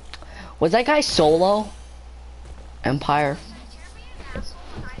 Was that guy solo? Empire.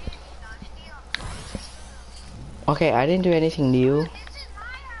 Okay, I didn't do anything to you.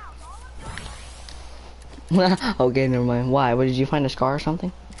 Okay, never mind. Why? What, did you find a scar or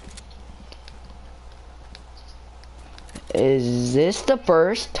something? Is this the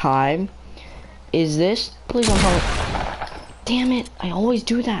first time? Please don't tell me. Damn it, I always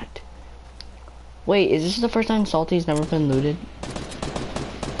do that. Wait, is this the first time Salty's never been looted?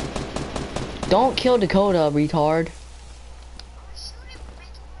 Don't kill Dakota, retard.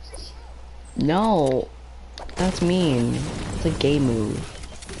 No, that's mean. It's a gay move.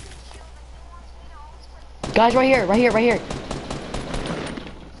 Guys, right here.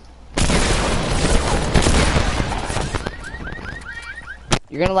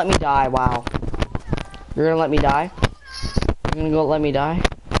 You're gonna let me die, wow. You're gonna let me die? You're gonna go let me die?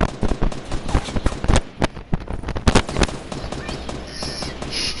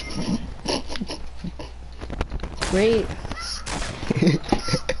 Great.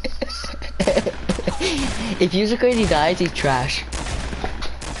 If User Crazy dies, he's trash.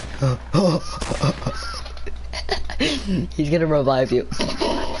 He's gonna revive you.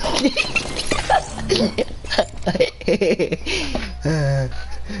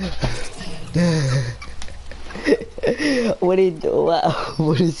 What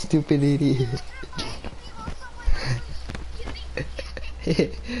a stupid idiot.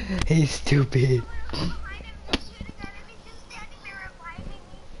 He's stupid.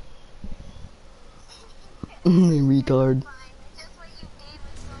 Retard.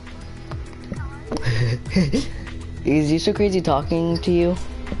 Is you so crazy talking to you?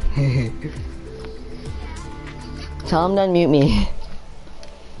 Tell him to unmute me.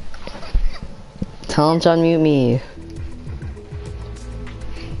 Tell him to unmute me.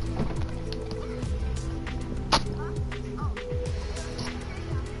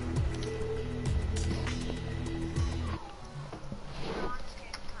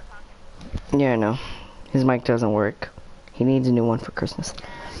 Yeah, no. His mic doesn't work. He needs a new one for Christmas.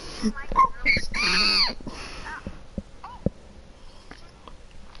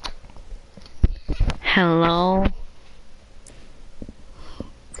 Hello?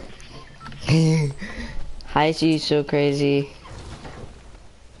 Hi, see you so crazy.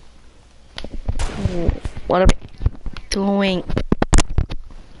 What are you doing?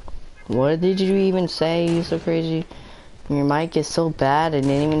 What did you even say, you so crazy? Your mic is so bad I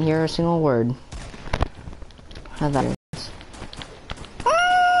didn't even hear a single word. How that is.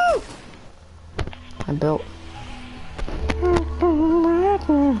 Ah! I built.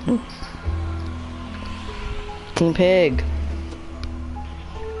 Team Pig.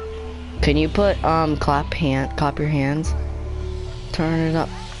 Can you put clap your hands? Turn it up.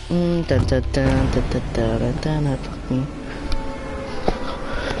 Dun, dun, dun, dun, dun, dun, dun, dun, dun, fucking.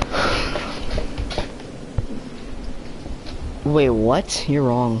 Wait, what? You're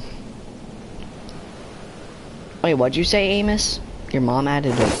wrong. Wait, what'd you say, Amos? Your mom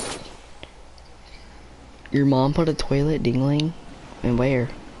added a... Your mom put a toilet dingling? And where?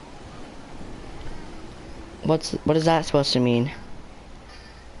 What is that supposed to mean?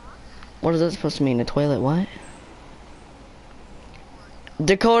 What is that supposed to mean? A toilet what?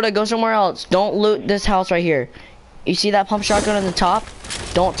 Dakota, go somewhere else. Don't loot this house right here. You see that pump shotgun on the top?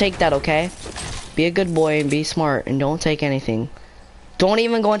 Don't take that, okay? Be a good boy and be smart and don't take anything. Don't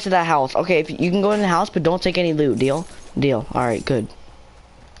even go into that house. Okay, if you can go in the house, but don't take any loot. Deal? Deal. Alright, good.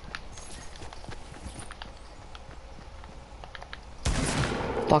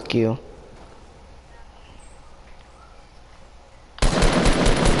 Fuck you.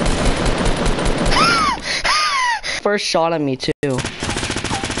 First shot at me too.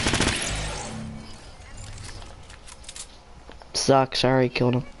 Sucks, sorry,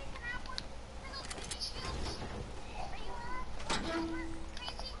 killed him.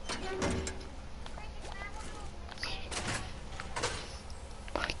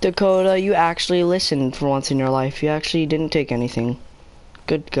 Dakota, you actually listened for once in your life. You actually didn't take anything.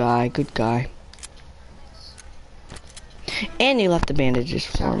 Good guy, good guy. And you left the bandages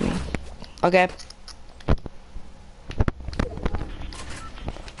for me. Okay.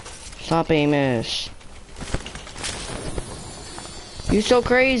 Stop, Amos. You're so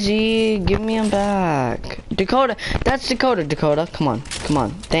crazy. Give me him back. Dakota, that's Dakota. Dakota, come on, come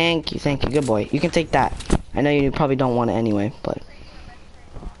on. Thank you, good boy. You can take that. I know you probably don't want it anyway, but.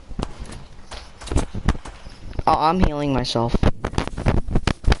 Oh, I'm healing myself.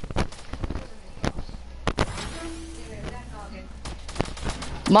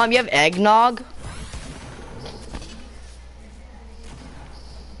 Mom, you have eggnog?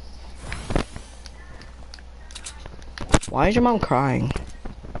 Why is your mom crying?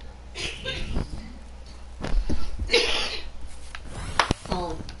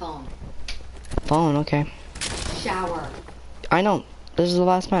 Phone, okay. Shower. I know. This is the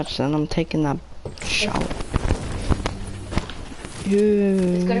last match, then I'm taking that shower.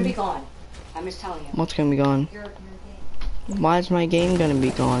 It's gonna be gone. I'm just telling you. What's gonna be gone? Your game. Why is my game gonna be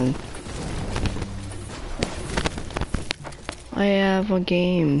gone? I have a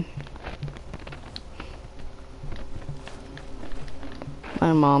game.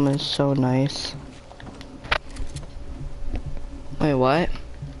 My mom is so nice. Wait, what?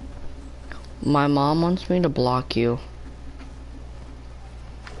 My mom wants me to block you.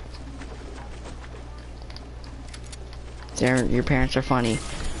 Your parents are funny.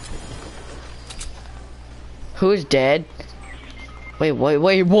 Who's dead? Wait,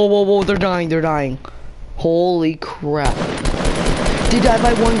 whoa, they're dying. Holy crap. They died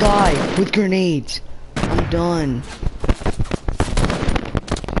by one guy with grenades. I'm done.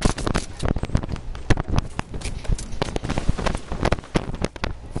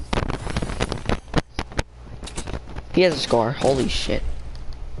 He has a scar. Holy shit.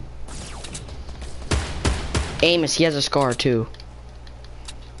 Amos, he has a scar too.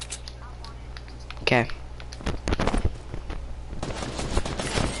 Okay.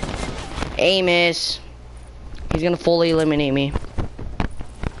 Amos. He's gonna fully eliminate me.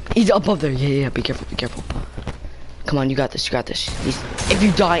 He's up there. Yeah, be careful. Come on, you got this. If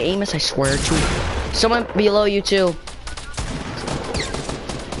you die, Amos, I swear to you. Someone below you too.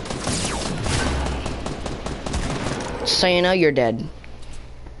 So you know you're dead.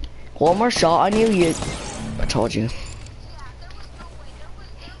 One more shot on you, I told you.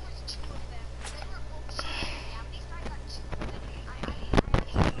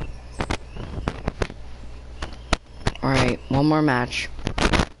 Alright, one more match.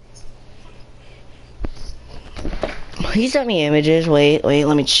 He sent me images. Wait,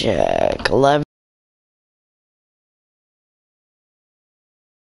 let me check. 11.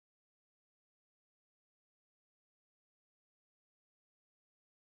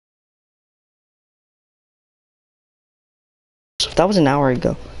 That was an hour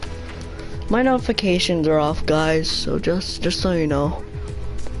ago. My notifications are off, guys, so just so you know.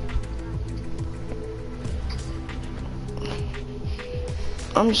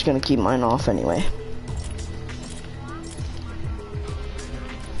 I'm just gonna keep mine off anyway.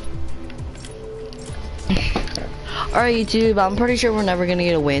 Alright, YouTube, I'm pretty sure we're never gonna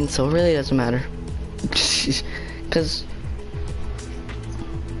get a win, so it really doesn't matter. Cause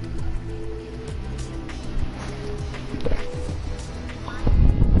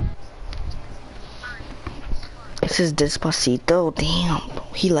this is Despacito. Damn,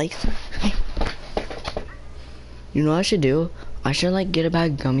 he likes it. You know what I should do? I should like get a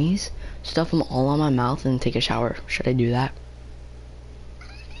bag of gummies, stuff them all on my mouth, and take a shower. Should I do that?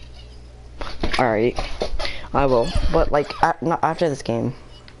 Alright, I will. But like, not after this game.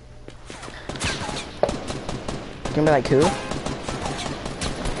 Gonna be like, who?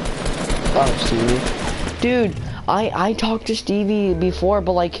 Oh, Stevie. Dude, I talked to Stevie before,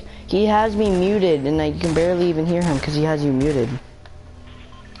 but like, he has me muted, and I can barely even hear him because he has you muted.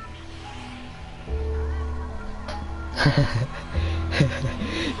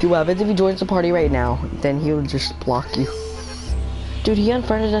 Dude, what happens if he joins the party right now? Then he'll just block you. Dude, he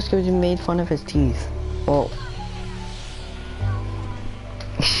unfriended us because we made fun of his teeth. Well,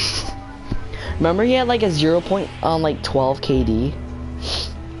 remember he had like a 0 point on like 12 KD?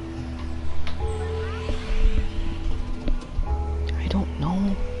 I don't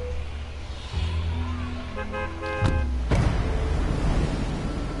know.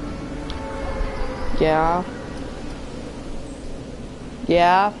 Yeah.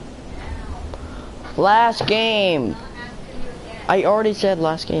 Yeah. Last game. I already said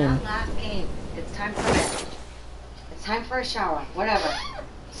last game. Not last game. It's time for bed. It's time for a shower. Whatever.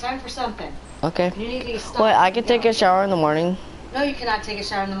 It's time for something. Okay. You need to stop. Wait, I can take a shower in the morning. No, you cannot take a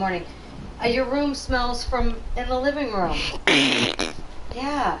shower in the morning. Your room smells from in the living room.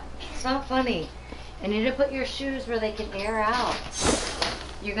 Yeah, it's not funny. And you need to put your shoes where they can air out.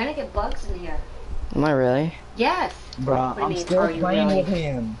 You're gonna get bugs in here. Am I really? Yes. Bruh, I'm still playing with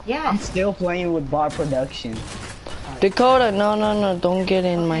him. Yes. I'm still playing with Bar Production. Dakota, no, don't get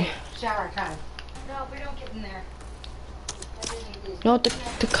in my... Shower time. No, we don't get in there. No,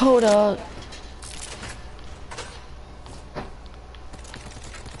 Dakota.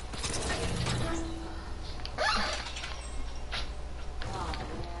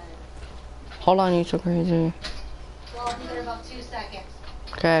 Hold on, you so crazy. Well, I'll be there about 2 seconds.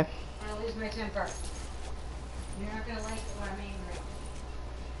 Okay. I'm gonna lose my temper. You're not gonna like it when I'm angry.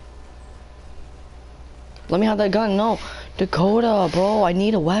 Let me have that gun. No. Dakota, bro, I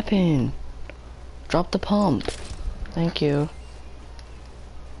need a weapon. Drop the pump. Thank you.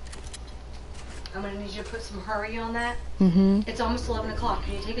 I'm gonna need you to put some hurry on that. Mm-hmm. It's almost 11 o'clock.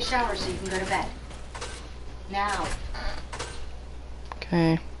 Can you take a shower so you can go to bed? Now.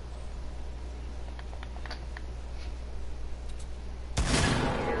 Okay. Now.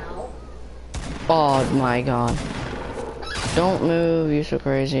 Oh my god. Don't move, you're so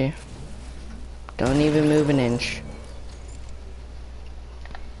crazy. Don't even move an inch.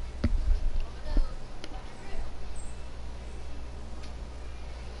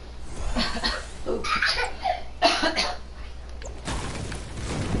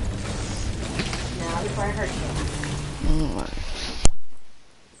 Now before I hurt you. Oh my.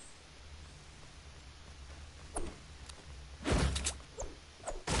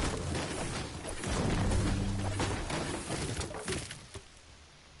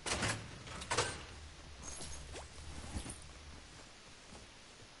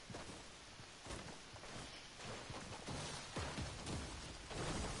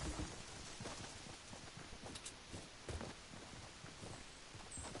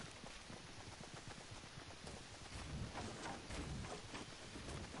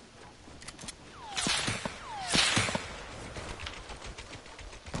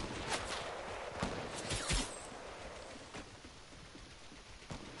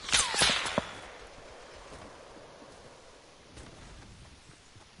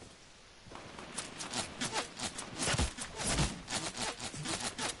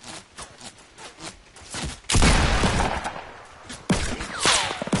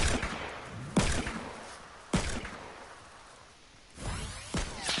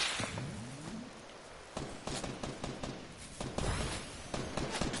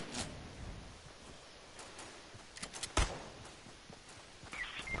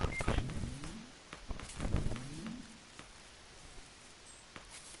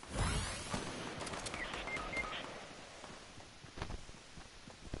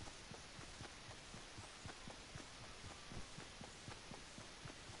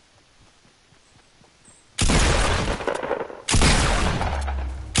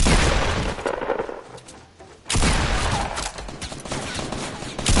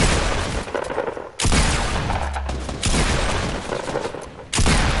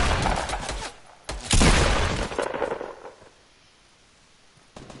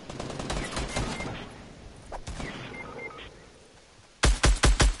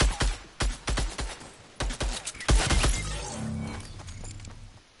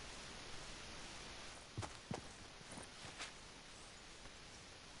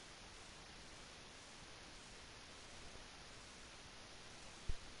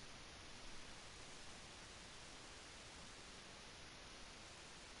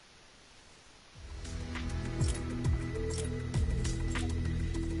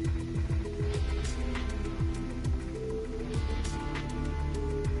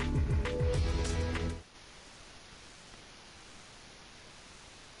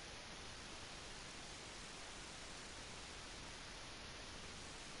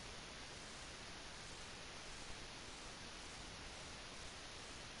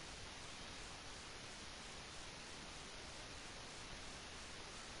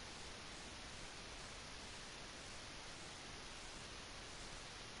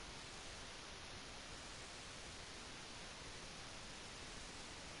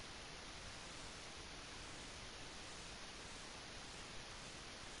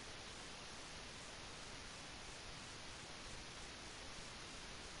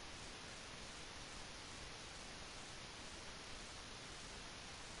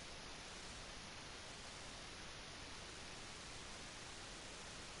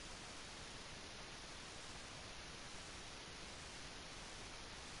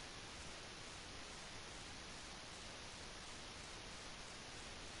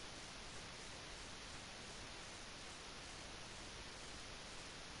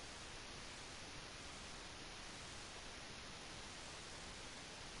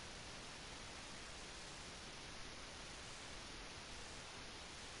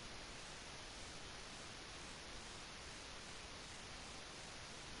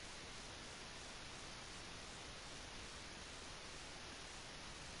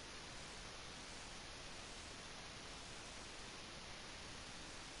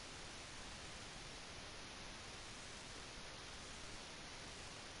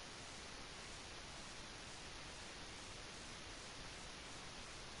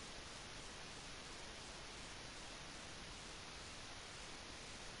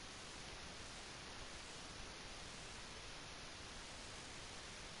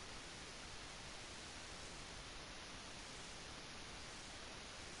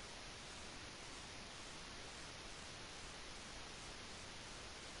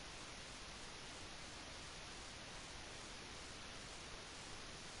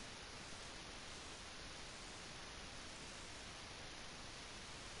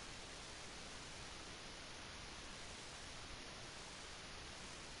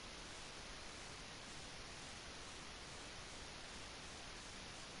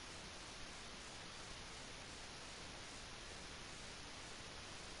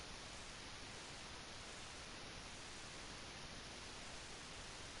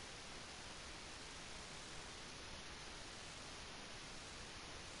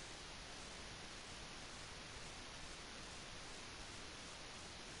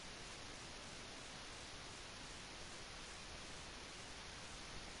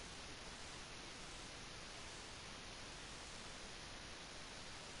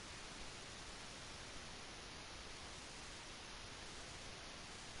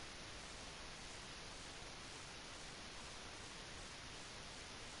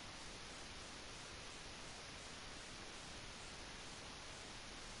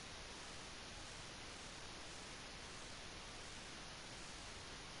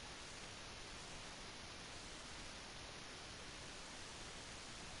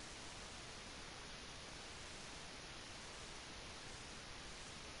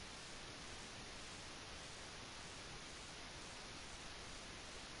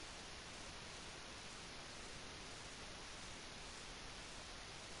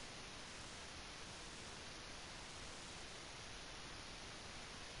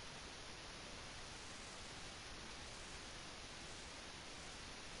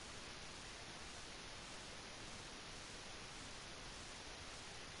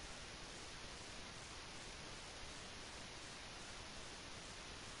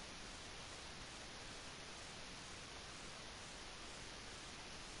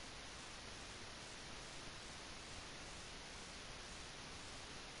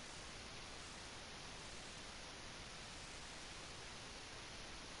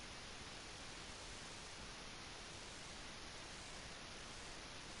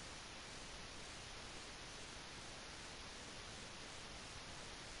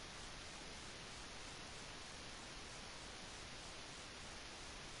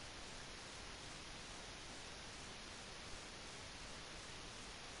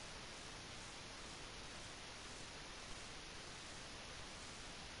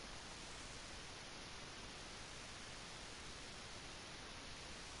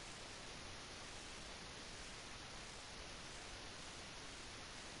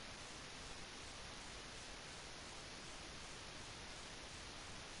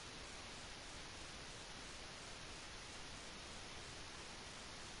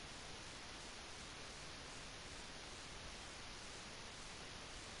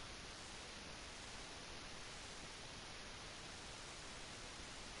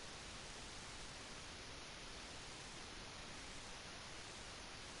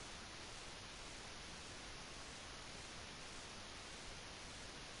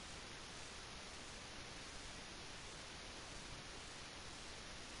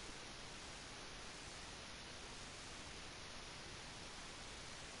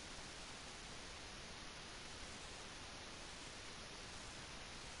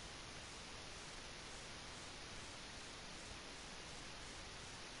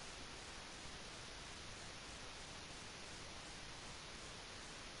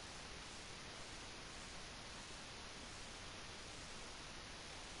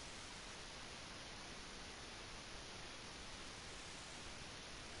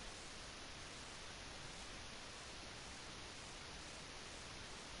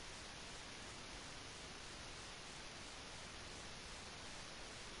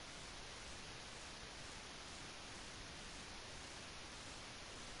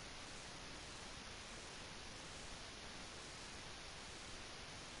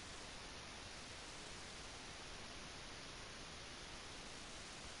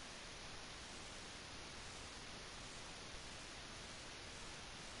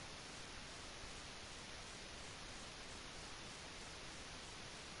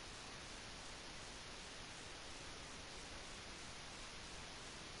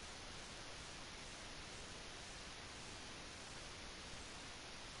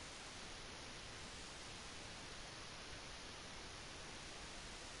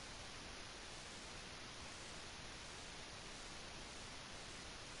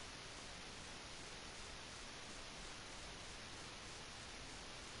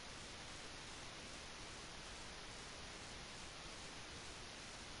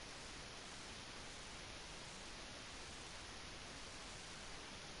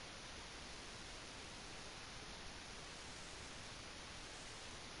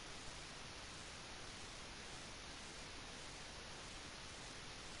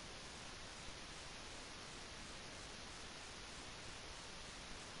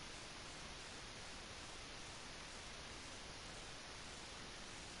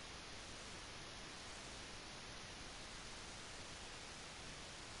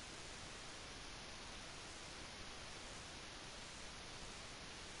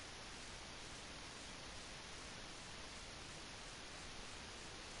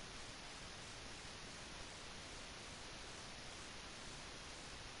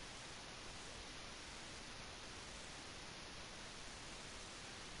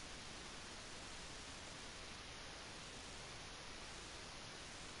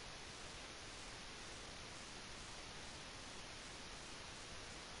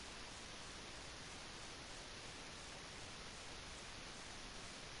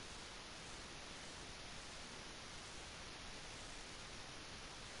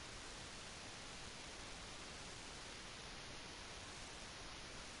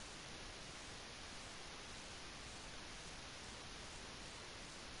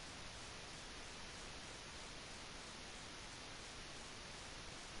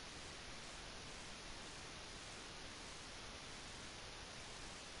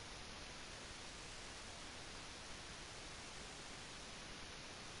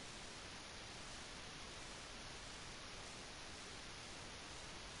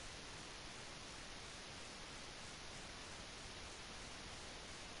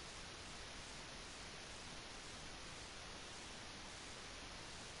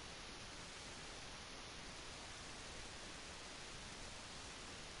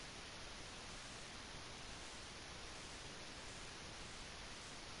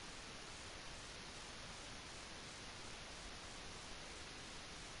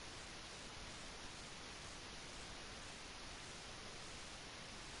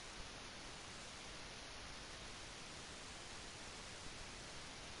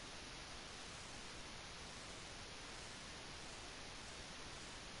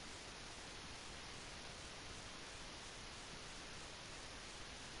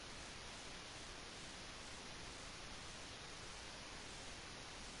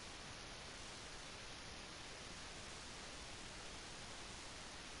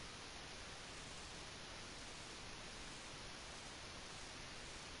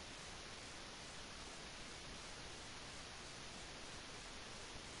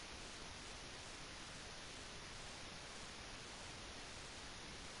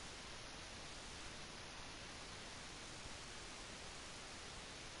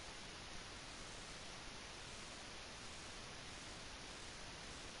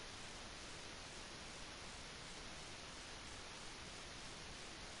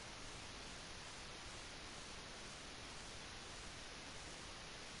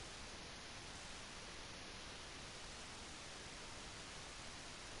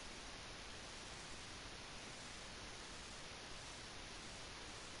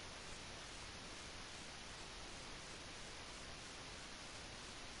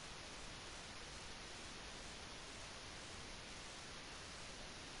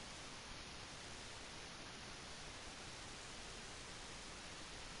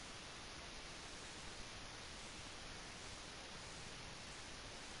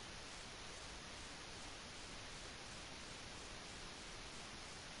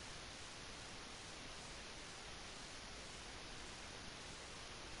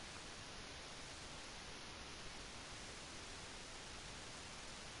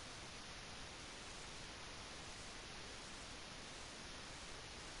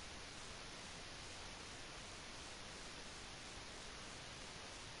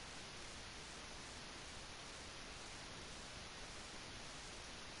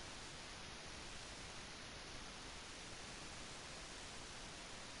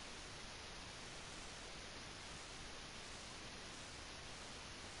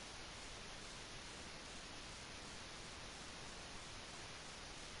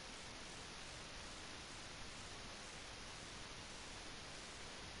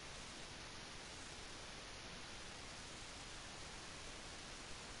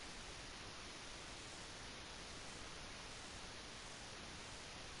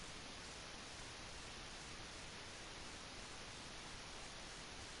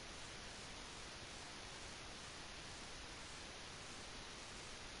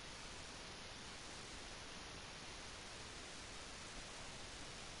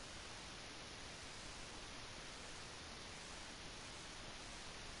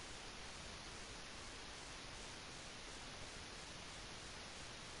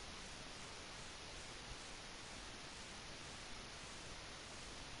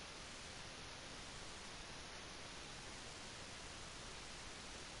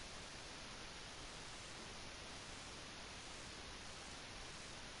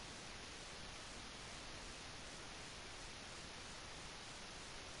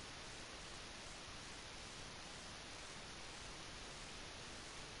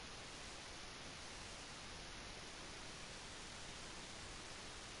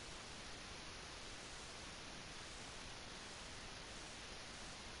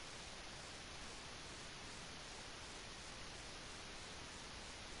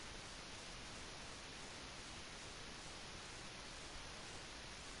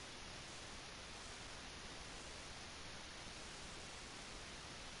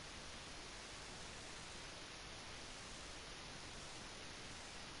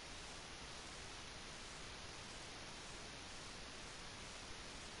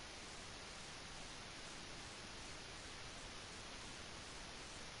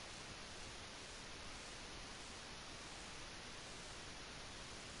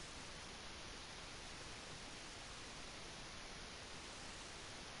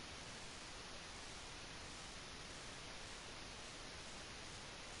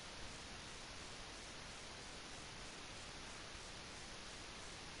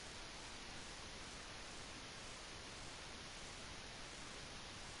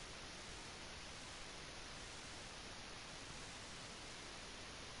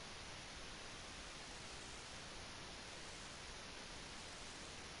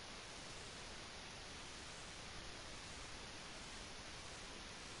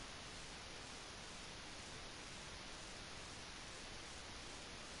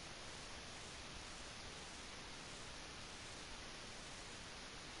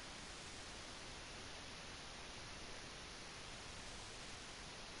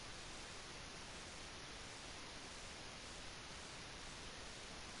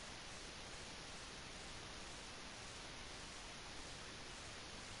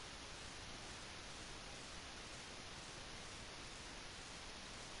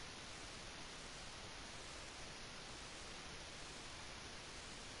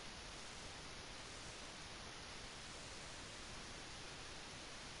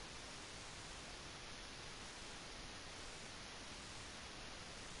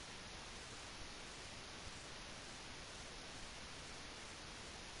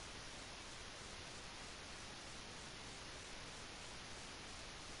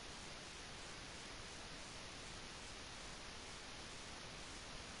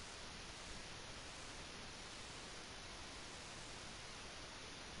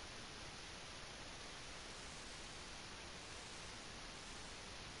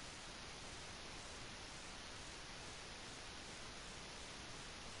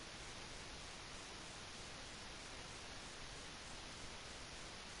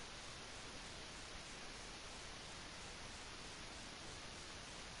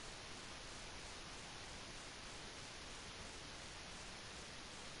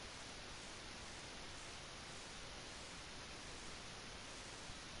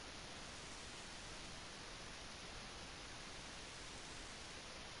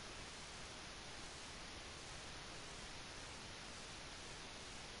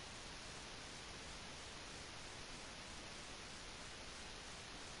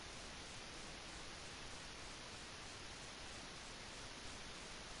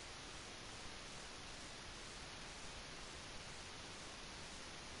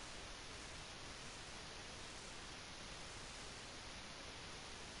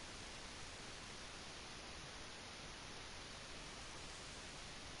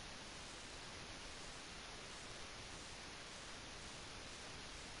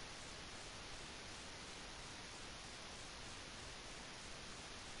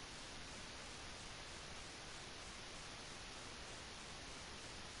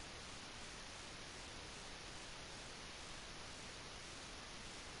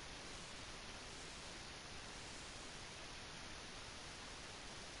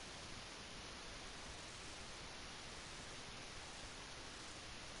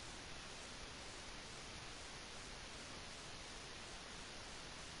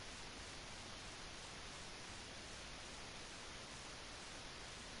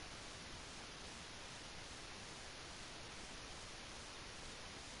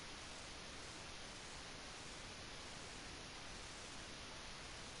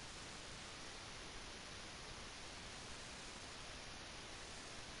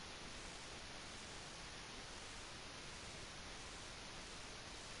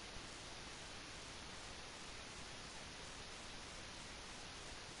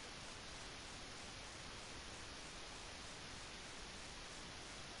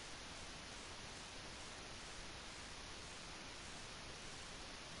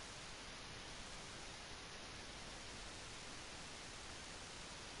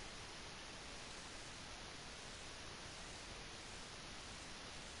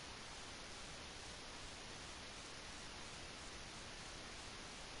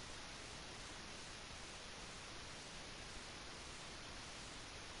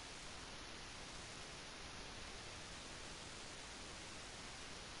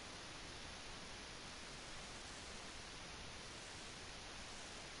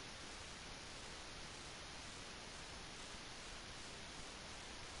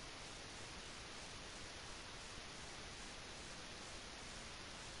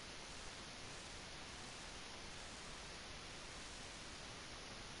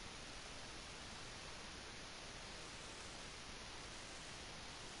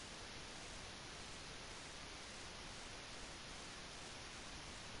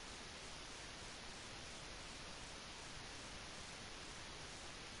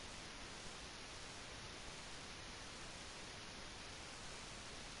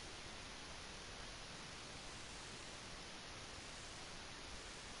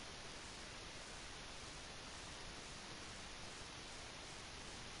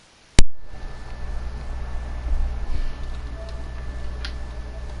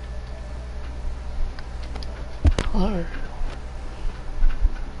 Alright.